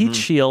 The heat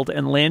shield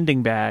and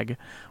landing bag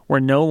were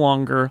no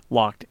longer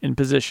locked in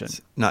position.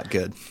 It's not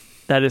good.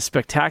 That is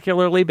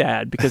spectacularly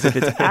bad, because if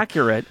it's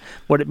accurate,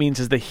 what it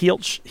means is the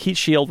heat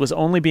shield was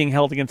only being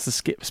held against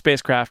the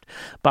spacecraft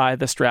by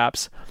the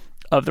straps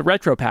of the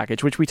retro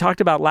package, which we talked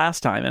about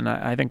last time, and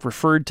I think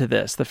referred to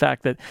this, the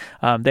fact that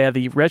they have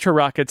the retro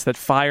rockets that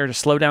fire to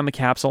slow down the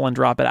capsule and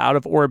drop it out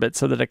of orbit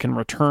so that it can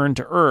return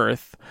to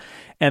Earth.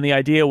 And the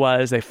idea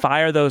was they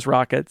fire those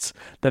rockets,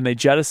 then they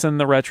jettison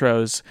the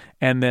retros,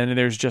 and then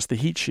there's just the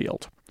heat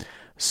shield.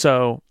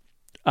 So,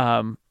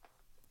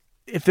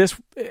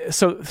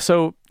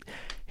 so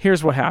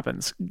here's what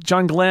happens.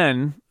 John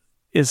Glenn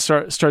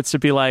starts to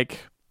be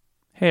like,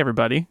 "Hey,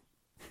 everybody.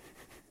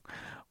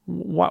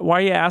 Why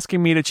are you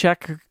asking me to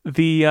check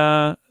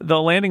the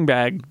landing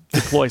bag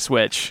deploy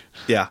switch?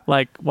 Yeah,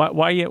 like why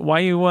are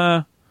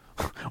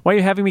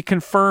you having me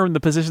confirm the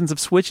positions of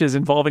switches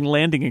involving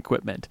landing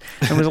equipment?"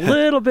 And was a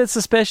little bit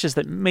suspicious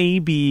that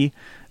maybe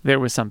there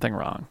was something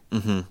wrong.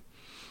 Mm-hmm.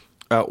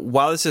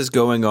 While this is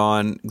going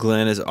on,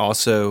 Glenn is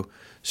also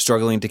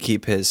struggling to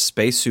keep his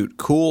spacesuit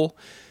cool.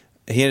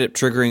 He ended up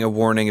triggering a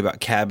warning about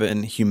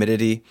cabin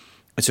humidity,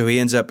 and so he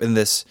ends up in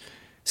this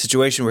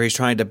situation where he's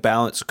trying to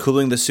balance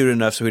cooling the suit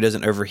enough so he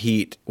doesn't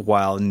overheat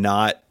while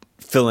not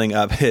filling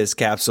up his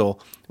capsule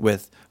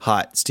with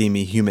hot,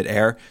 steamy, humid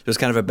air. There's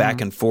kind of a back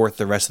and forth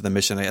the rest of the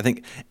mission. I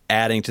think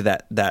adding to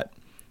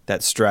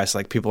that stress,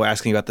 like people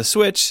asking about the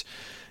switch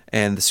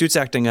and the suit's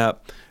acting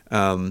up.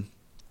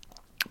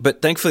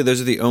 But thankfully,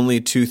 those are the only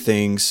 2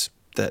 things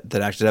that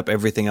acted up.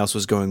 Everything else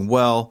was going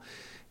well.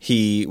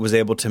 He was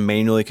able to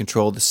manually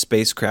control the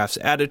spacecraft's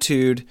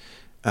attitude.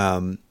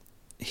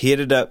 He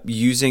ended up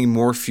using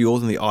more fuel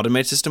than the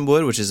automated system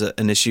would, which is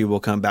an issue we'll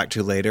come back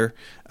to later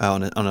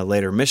on a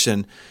later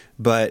mission.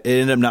 But it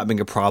ended up not being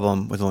a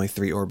problem with only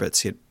 3 orbits.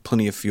 He had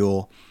plenty of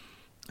fuel.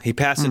 He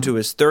passed into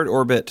his third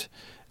orbit,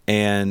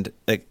 and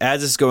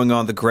as this is going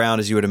on the ground,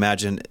 as you would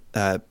imagine,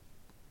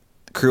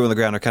 crew on the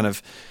ground are kind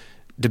of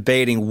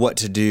debating what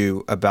to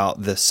do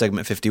about the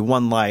Segment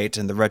 51 light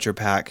and the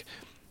retropack.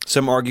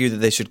 Some argue that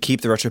they should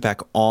keep the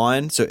retropack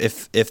on, so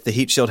if the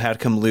heat shield had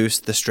come loose,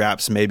 the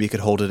straps maybe could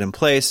hold it in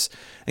place.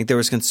 I think there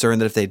was concern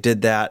that if they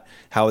did that,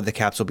 how would the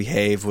capsule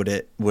behave? Would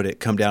it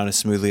come down as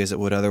smoothly as it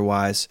would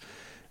otherwise?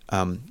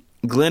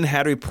 Glenn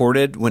had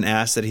reported when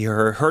asked that he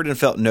heard and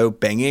felt no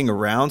banging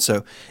around,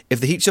 so if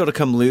the heat shield had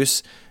come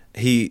loose,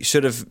 he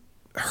should have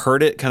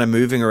heard it kind of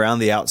moving around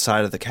the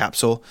outside of the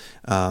capsule,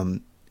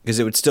 because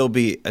it would still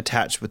be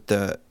attached with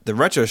the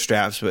retro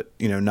straps, but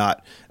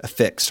not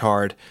affixed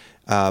hard.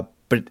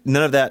 But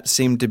none of that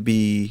seemed to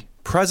be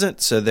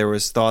present, so there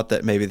was thought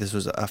that maybe this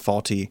was a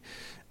faulty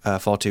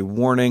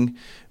warning.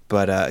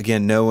 But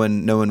again, no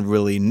one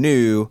really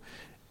knew,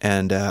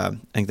 and I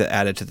think that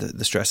added to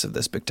the stress of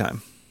this big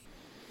time.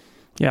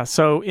 Yeah.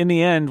 So in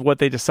the end, what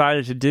they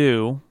decided to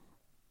do,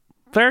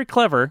 very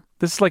clever.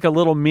 This is like a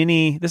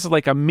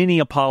mini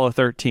Apollo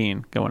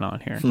 13 going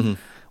on here. Mm-hmm.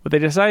 What they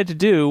decided to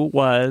do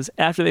was,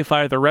 after they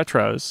fired the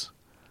retros,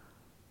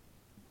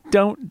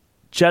 don't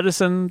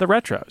jettison the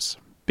retros.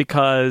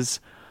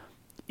 Because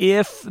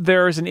if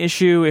there's an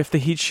issue, if the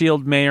heat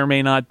shield may or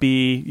may not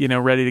be,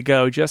 ready to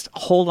go, just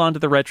hold on to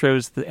the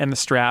retros and the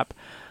strap,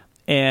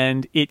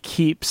 and it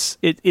keeps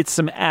it's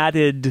some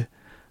added,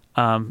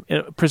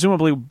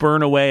 presumably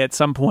burn away at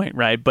some point,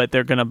 right? But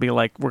they're going to be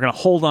like, we're going to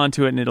hold on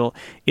to it, and it'll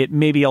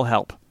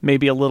help,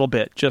 maybe a little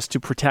bit, just to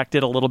protect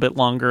it a little bit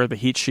longer, the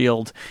heat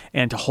shield,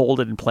 and to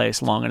hold it in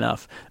place long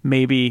enough,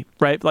 maybe,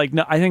 right? Like,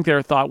 no, I think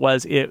their thought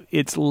was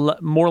it's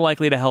more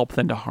likely to help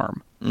than to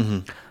harm.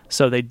 Mm-hmm.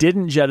 So they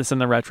didn't jettison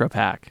the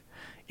retropack.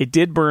 It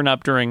did burn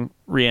up during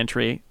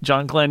reentry.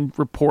 John Glenn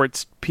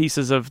reports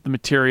pieces of the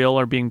material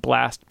are being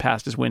blasted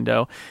past his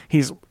window.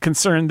 He's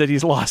concerned that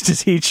he's lost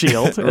his heat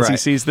shield as he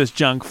sees this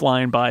junk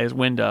flying by his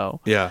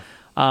window. Yeah.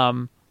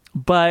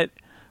 But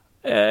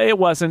it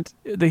wasn't.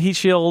 The heat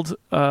shield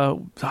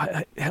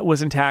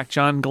was intact.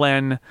 John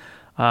Glenn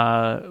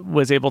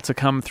was able to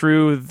come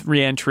through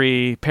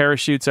reentry,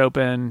 parachutes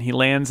open, he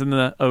lands in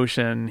the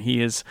ocean. He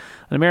is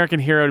an American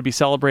hero to be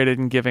celebrated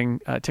and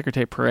giving ticker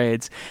tape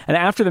parades. And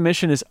after the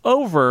mission is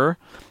over,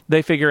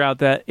 they figure out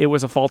that it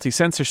was a faulty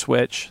sensor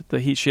switch.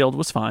 The heat shield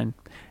was fine.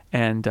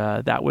 And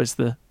that was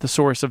the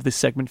source of the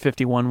Segment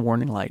 51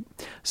 warning light.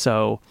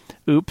 So,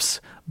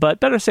 oops. But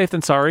better safe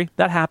than sorry.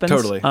 That happens.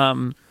 Totally.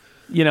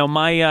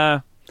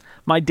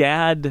 My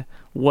dad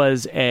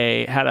was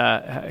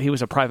he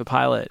was a private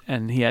pilot,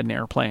 and he had an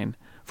airplane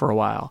for a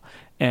while.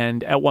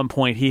 And at one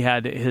point, he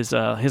had his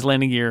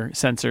landing gear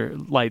sensor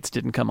lights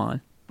didn't come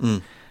on,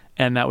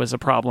 and that was a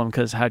problem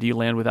because how do you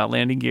land without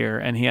landing gear?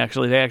 And they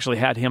actually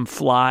had him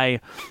fly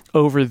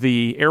over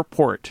the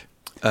airport,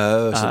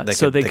 so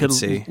they could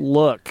see.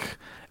 Look,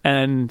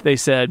 and they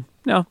said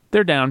no,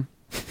 they're down.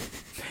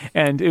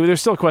 And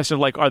there's still a question of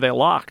like, are they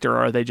locked or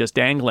are they just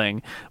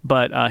dangling?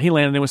 But he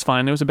landed and it was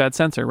fine. It was a bad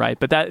sensor, right?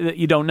 But that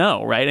you don't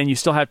know, right? And you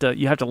still have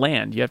to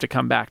land. You have to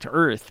come back to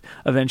Earth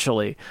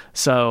eventually.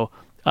 So,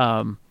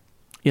 in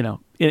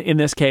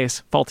this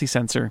case, faulty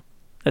sensor.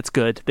 That's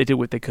good. They did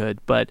what they could.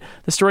 But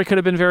the story could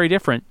have been very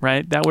different,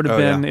 right? That would have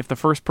been if the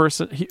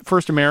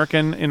first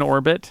American in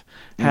orbit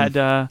had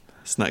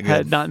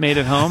not made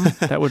it home.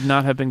 That would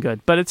not have been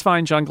good. But it's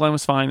fine. John Glenn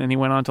was fine, and he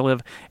went on to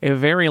live a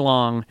very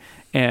long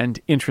and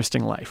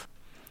interesting life.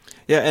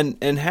 Yeah,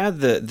 and had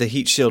the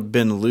heat shield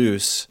been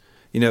loose,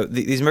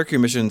 these Mercury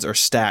missions are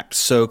stacked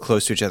so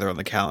close to each other on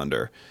the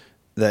calendar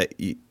that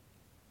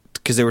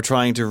because they were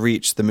trying to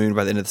reach the moon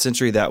by the end of the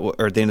century,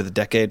 or the end of the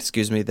decade,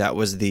 excuse me, that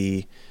was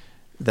the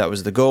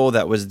goal,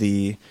 that was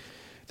the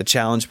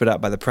challenge put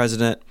out by the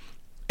president.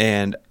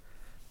 And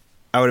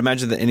I would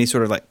imagine that any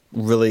sort of like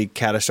really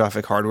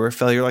catastrophic hardware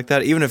failure like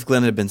that, even if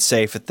Glenn had been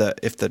safe, if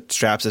the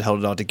straps had held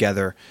it all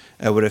together,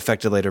 it would have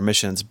affected later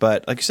missions.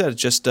 But like you said,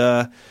 it's just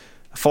a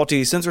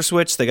faulty sensor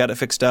switch. They got it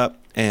fixed up,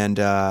 and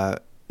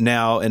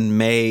now in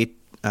May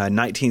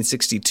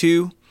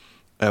 1962,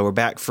 we're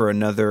back for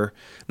another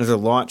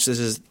launch. This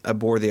is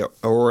aboard the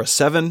Aurora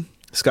 7.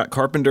 Scott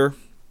Carpenter.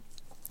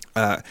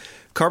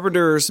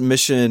 Carpenter's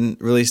mission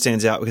really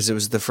stands out because it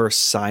was the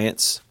first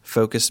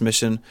science-focused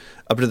mission.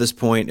 Up to this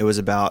point, it was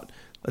about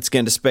let's get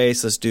into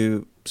space, let's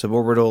do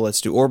suborbital,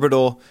 let's do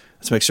orbital,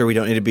 let's make sure we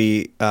don't need to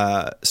be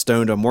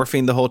stoned on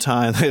morphine the whole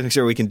time, let's make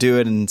sure we can do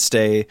it and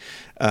stay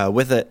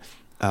with it.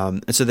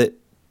 And so that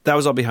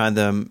was all behind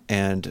them,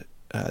 and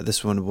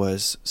this one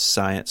was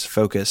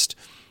science-focused.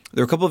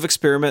 There were a couple of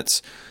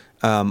experiments.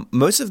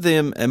 Most of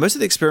the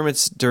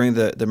experiments during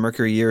the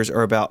Mercury years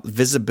are about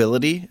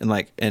visibility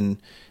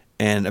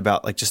and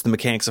about like just the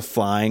mechanics of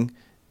flying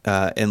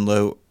in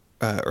low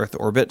Earth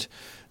orbit.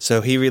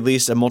 So he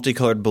released a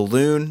multicolored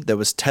balloon that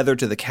was tethered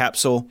to the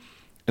capsule,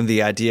 and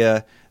the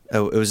idea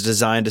it was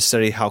designed to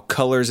study how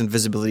colors and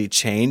visibility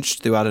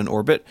changed throughout an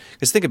orbit.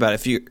 Because think about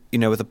it, if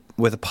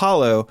with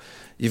Apollo,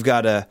 you've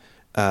got to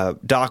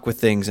dock with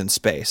things in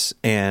space,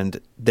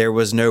 and there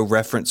was no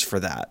reference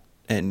for that,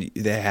 and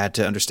they had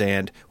to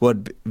understand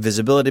what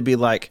visibility be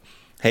like,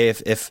 hey,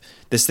 if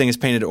this thing is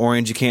painted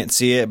orange, you can't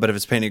see it, but if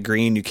it's painted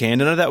green, you can.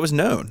 None of that was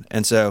known.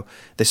 And so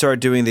they started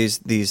doing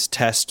these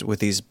tests with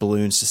these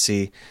balloons to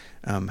see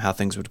how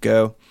things would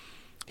go.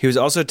 He was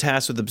also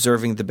tasked with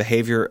observing the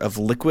behavior of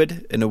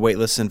liquid in a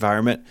weightless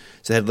environment.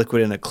 So they had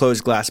liquid in a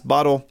closed glass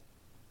bottle,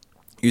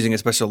 using a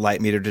special light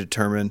meter to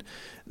determine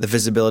the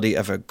visibility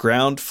of a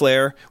ground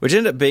flare, which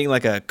ended up being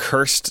like a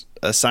cursed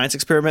science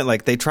experiment.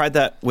 Like they tried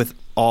that with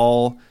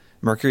all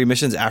Mercury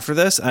missions after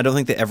this. And I don't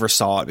think they ever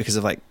saw it because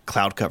of like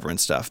cloud cover and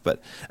stuff.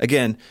 But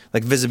again,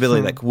 like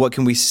visibility, like what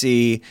can we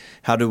see?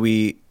 How do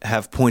we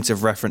have points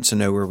of reference to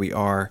know where we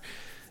are?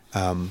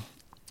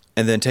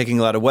 And then taking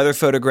a lot of weather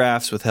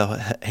photographs with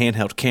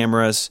handheld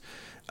cameras.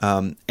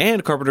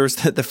 And Carpenter was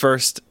the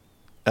first,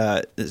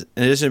 in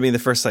addition to being the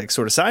first like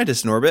sort of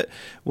scientist in orbit,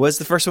 was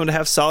the first one to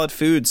have solid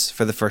foods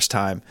for the first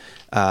time.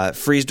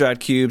 Freeze-dried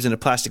cubes in a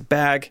plastic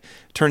bag.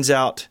 Turns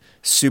out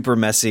super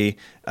messy.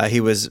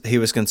 He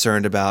was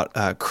concerned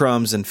about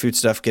crumbs and food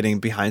stuff getting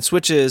behind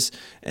switches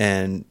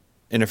and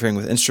interfering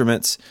with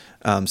instruments.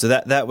 So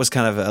that was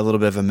kind of a little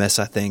bit of a miss,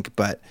 I think.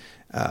 But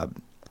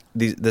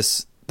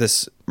this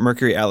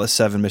Mercury Atlas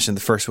 7 mission,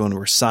 the first one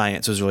where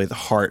science was really the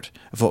heart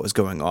of what was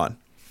going on.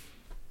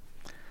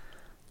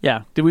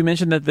 Yeah. Did we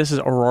mention that this is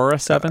Aurora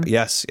 7?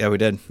 Yes. Yeah, we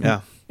did.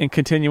 Yeah. And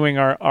continuing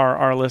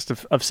our list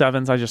of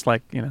sevens, I just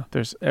like,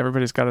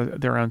 everybody's got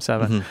their own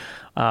 7.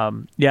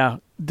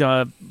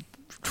 Mm-hmm.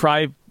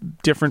 Try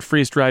different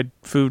freeze-dried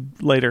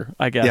food later,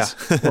 I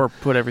guess, or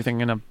put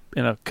everything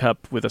in a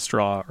cup with a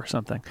straw or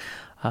something.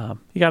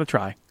 You got to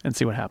try and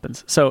see what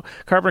happens. So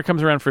Carpenter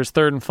comes around for his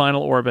third and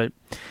final orbit,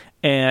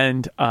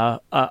 and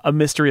a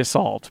mystery is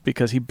solved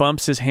because he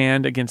bumps his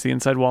hand against the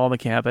inside wall of the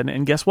cabin,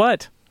 and guess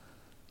what?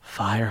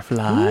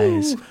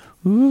 Fireflies.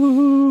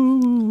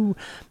 Ooh.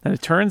 And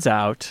it turns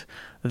out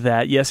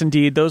that, yes,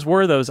 indeed, those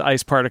were those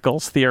ice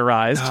particles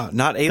theorized. Oh,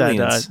 not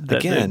aliens,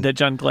 again. That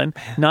John Glenn.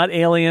 Not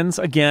aliens,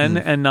 again,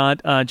 and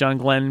not John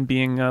Glenn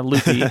being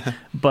loopy,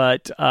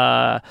 but,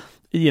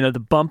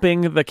 the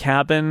bumping the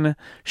cabin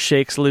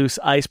shakes loose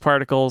ice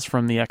particles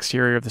from the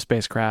exterior of the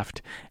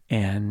spacecraft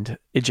and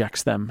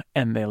ejects them,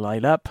 and they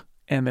light up,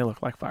 and they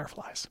look like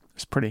fireflies.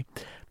 It's pretty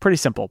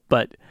simple,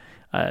 but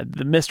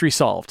the mystery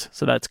solved,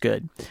 so that's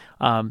good.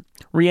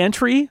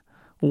 Re-entry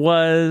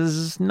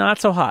was not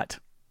so hot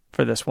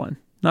for this one.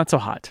 Not so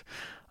hot.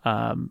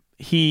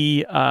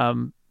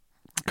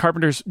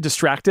 Carpenter's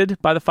distracted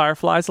by the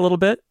fireflies a little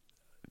bit.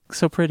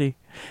 So pretty.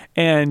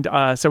 And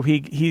so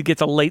he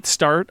gets a late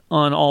start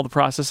on all the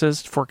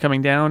processes for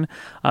coming down.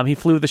 He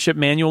flew the ship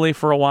manually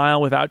for a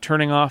while without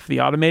turning off the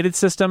automated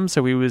system.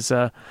 So he was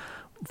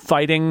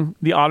fighting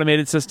the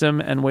automated system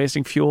and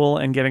wasting fuel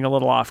and getting a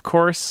little off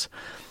course.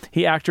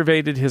 He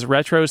activated his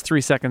retros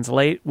 3 seconds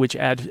late, which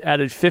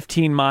added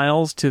 15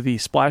 miles to the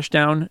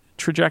splashdown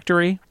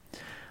trajectory,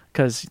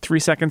 because 3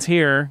 seconds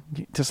here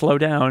to slow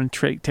down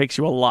takes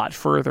you a lot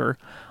further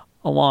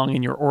along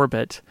in your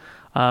orbit.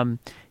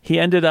 He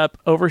ended up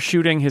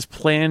overshooting his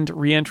planned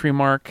reentry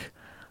mark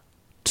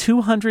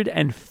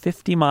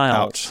 250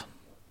 miles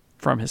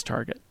from his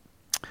target.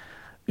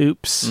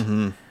 Oops.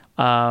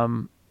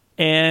 Mm-hmm.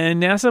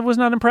 And NASA was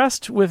not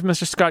impressed with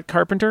Mr. Scott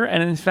Carpenter,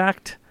 and in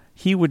fact,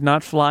 he would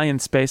not fly in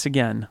space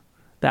again.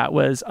 That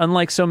was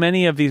unlike so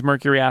many of these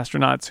Mercury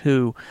astronauts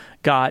who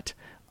got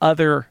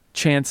other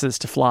chances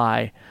to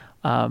fly.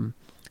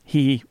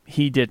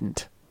 He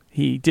didn't.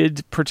 He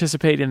did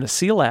participate in the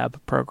Sealab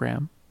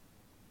program,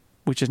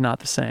 which is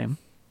not the same,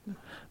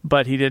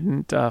 but he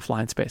didn't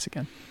fly in space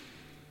again.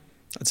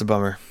 That's a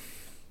bummer.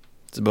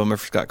 It's a bummer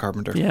for Scott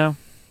Carpenter. Yeah.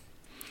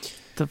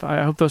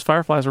 I hope those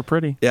fireflies were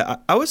pretty. Yeah,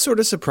 I was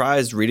sort of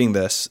surprised reading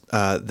this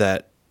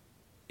that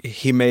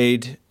he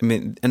made. I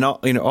mean, and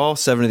all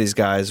 7 of these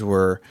guys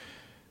were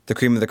the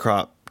cream of the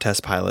crop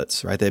test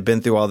pilots, right? They'd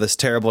been through all this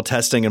terrible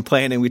testing and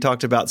planning we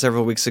talked about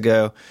several weeks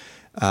ago.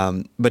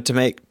 But to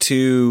make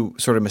 2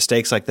 sort of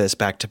mistakes like this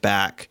back to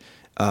back,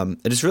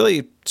 it just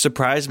really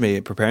surprised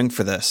me preparing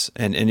for this,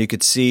 and you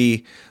could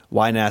see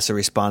why NASA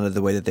responded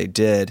the way that they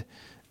did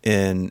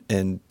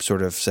in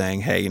sort of saying,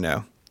 hey,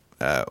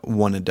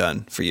 one and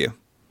done for you.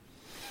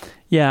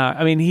 Yeah,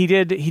 I mean, he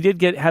did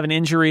have an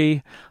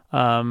injury.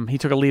 He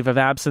took a leave of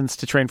absence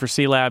to train for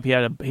Sealab. He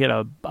had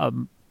a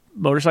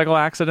motorcycle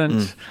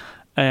accident,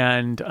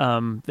 and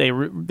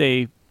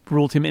they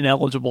ruled him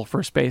ineligible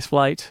for space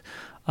flight.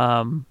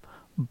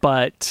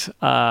 But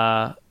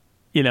there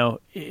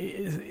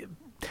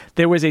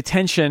was a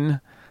tension,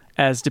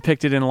 as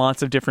depicted in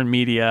lots of different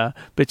media,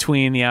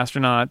 between the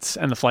astronauts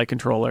and the flight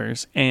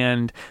controllers,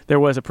 and there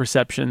was a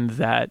perception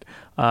that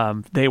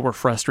they were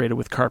frustrated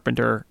with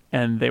Carpenter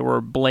and they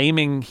were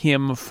blaming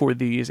him for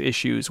these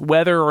issues,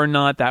 whether or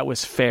not that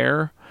was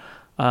fair,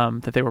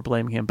 that they were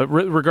blaming him. But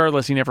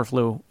regardless, he never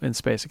flew in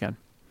space again.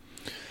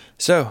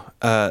 So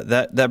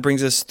that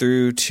brings us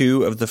through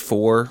 2 of the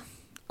 4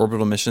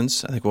 orbital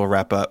missions. I think we'll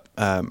wrap up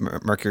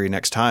Mercury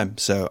next time.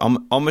 So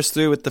I'm almost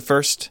through with the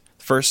first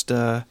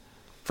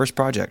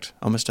project.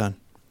 Almost done.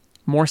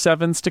 More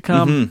 7s to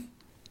come.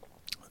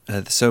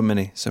 So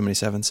many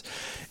sevens.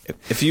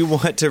 If you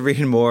want to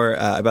read more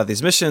about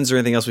these missions or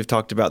anything else we've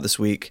talked about this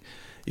week,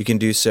 you can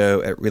do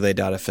so at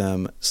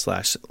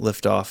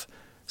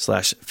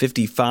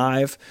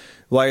relay.fm/liftoff/55.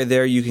 While you're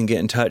there, you can get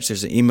in touch.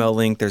 There's an email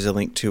link. There's a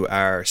link to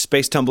our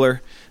space Tumblr,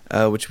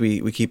 which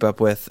we keep up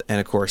with. And,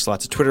 of course,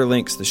 lots of Twitter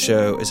links. The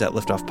show is at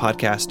Liftoff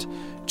Podcast.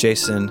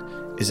 Jason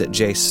is at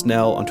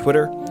jsnell on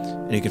Twitter.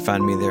 And you can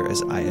find me there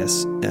as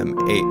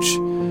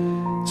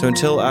ISMH. So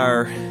until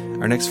our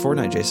next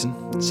fortnight,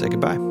 Jason, say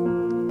goodbye.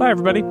 Bye,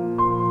 everybody.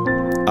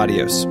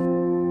 Adios.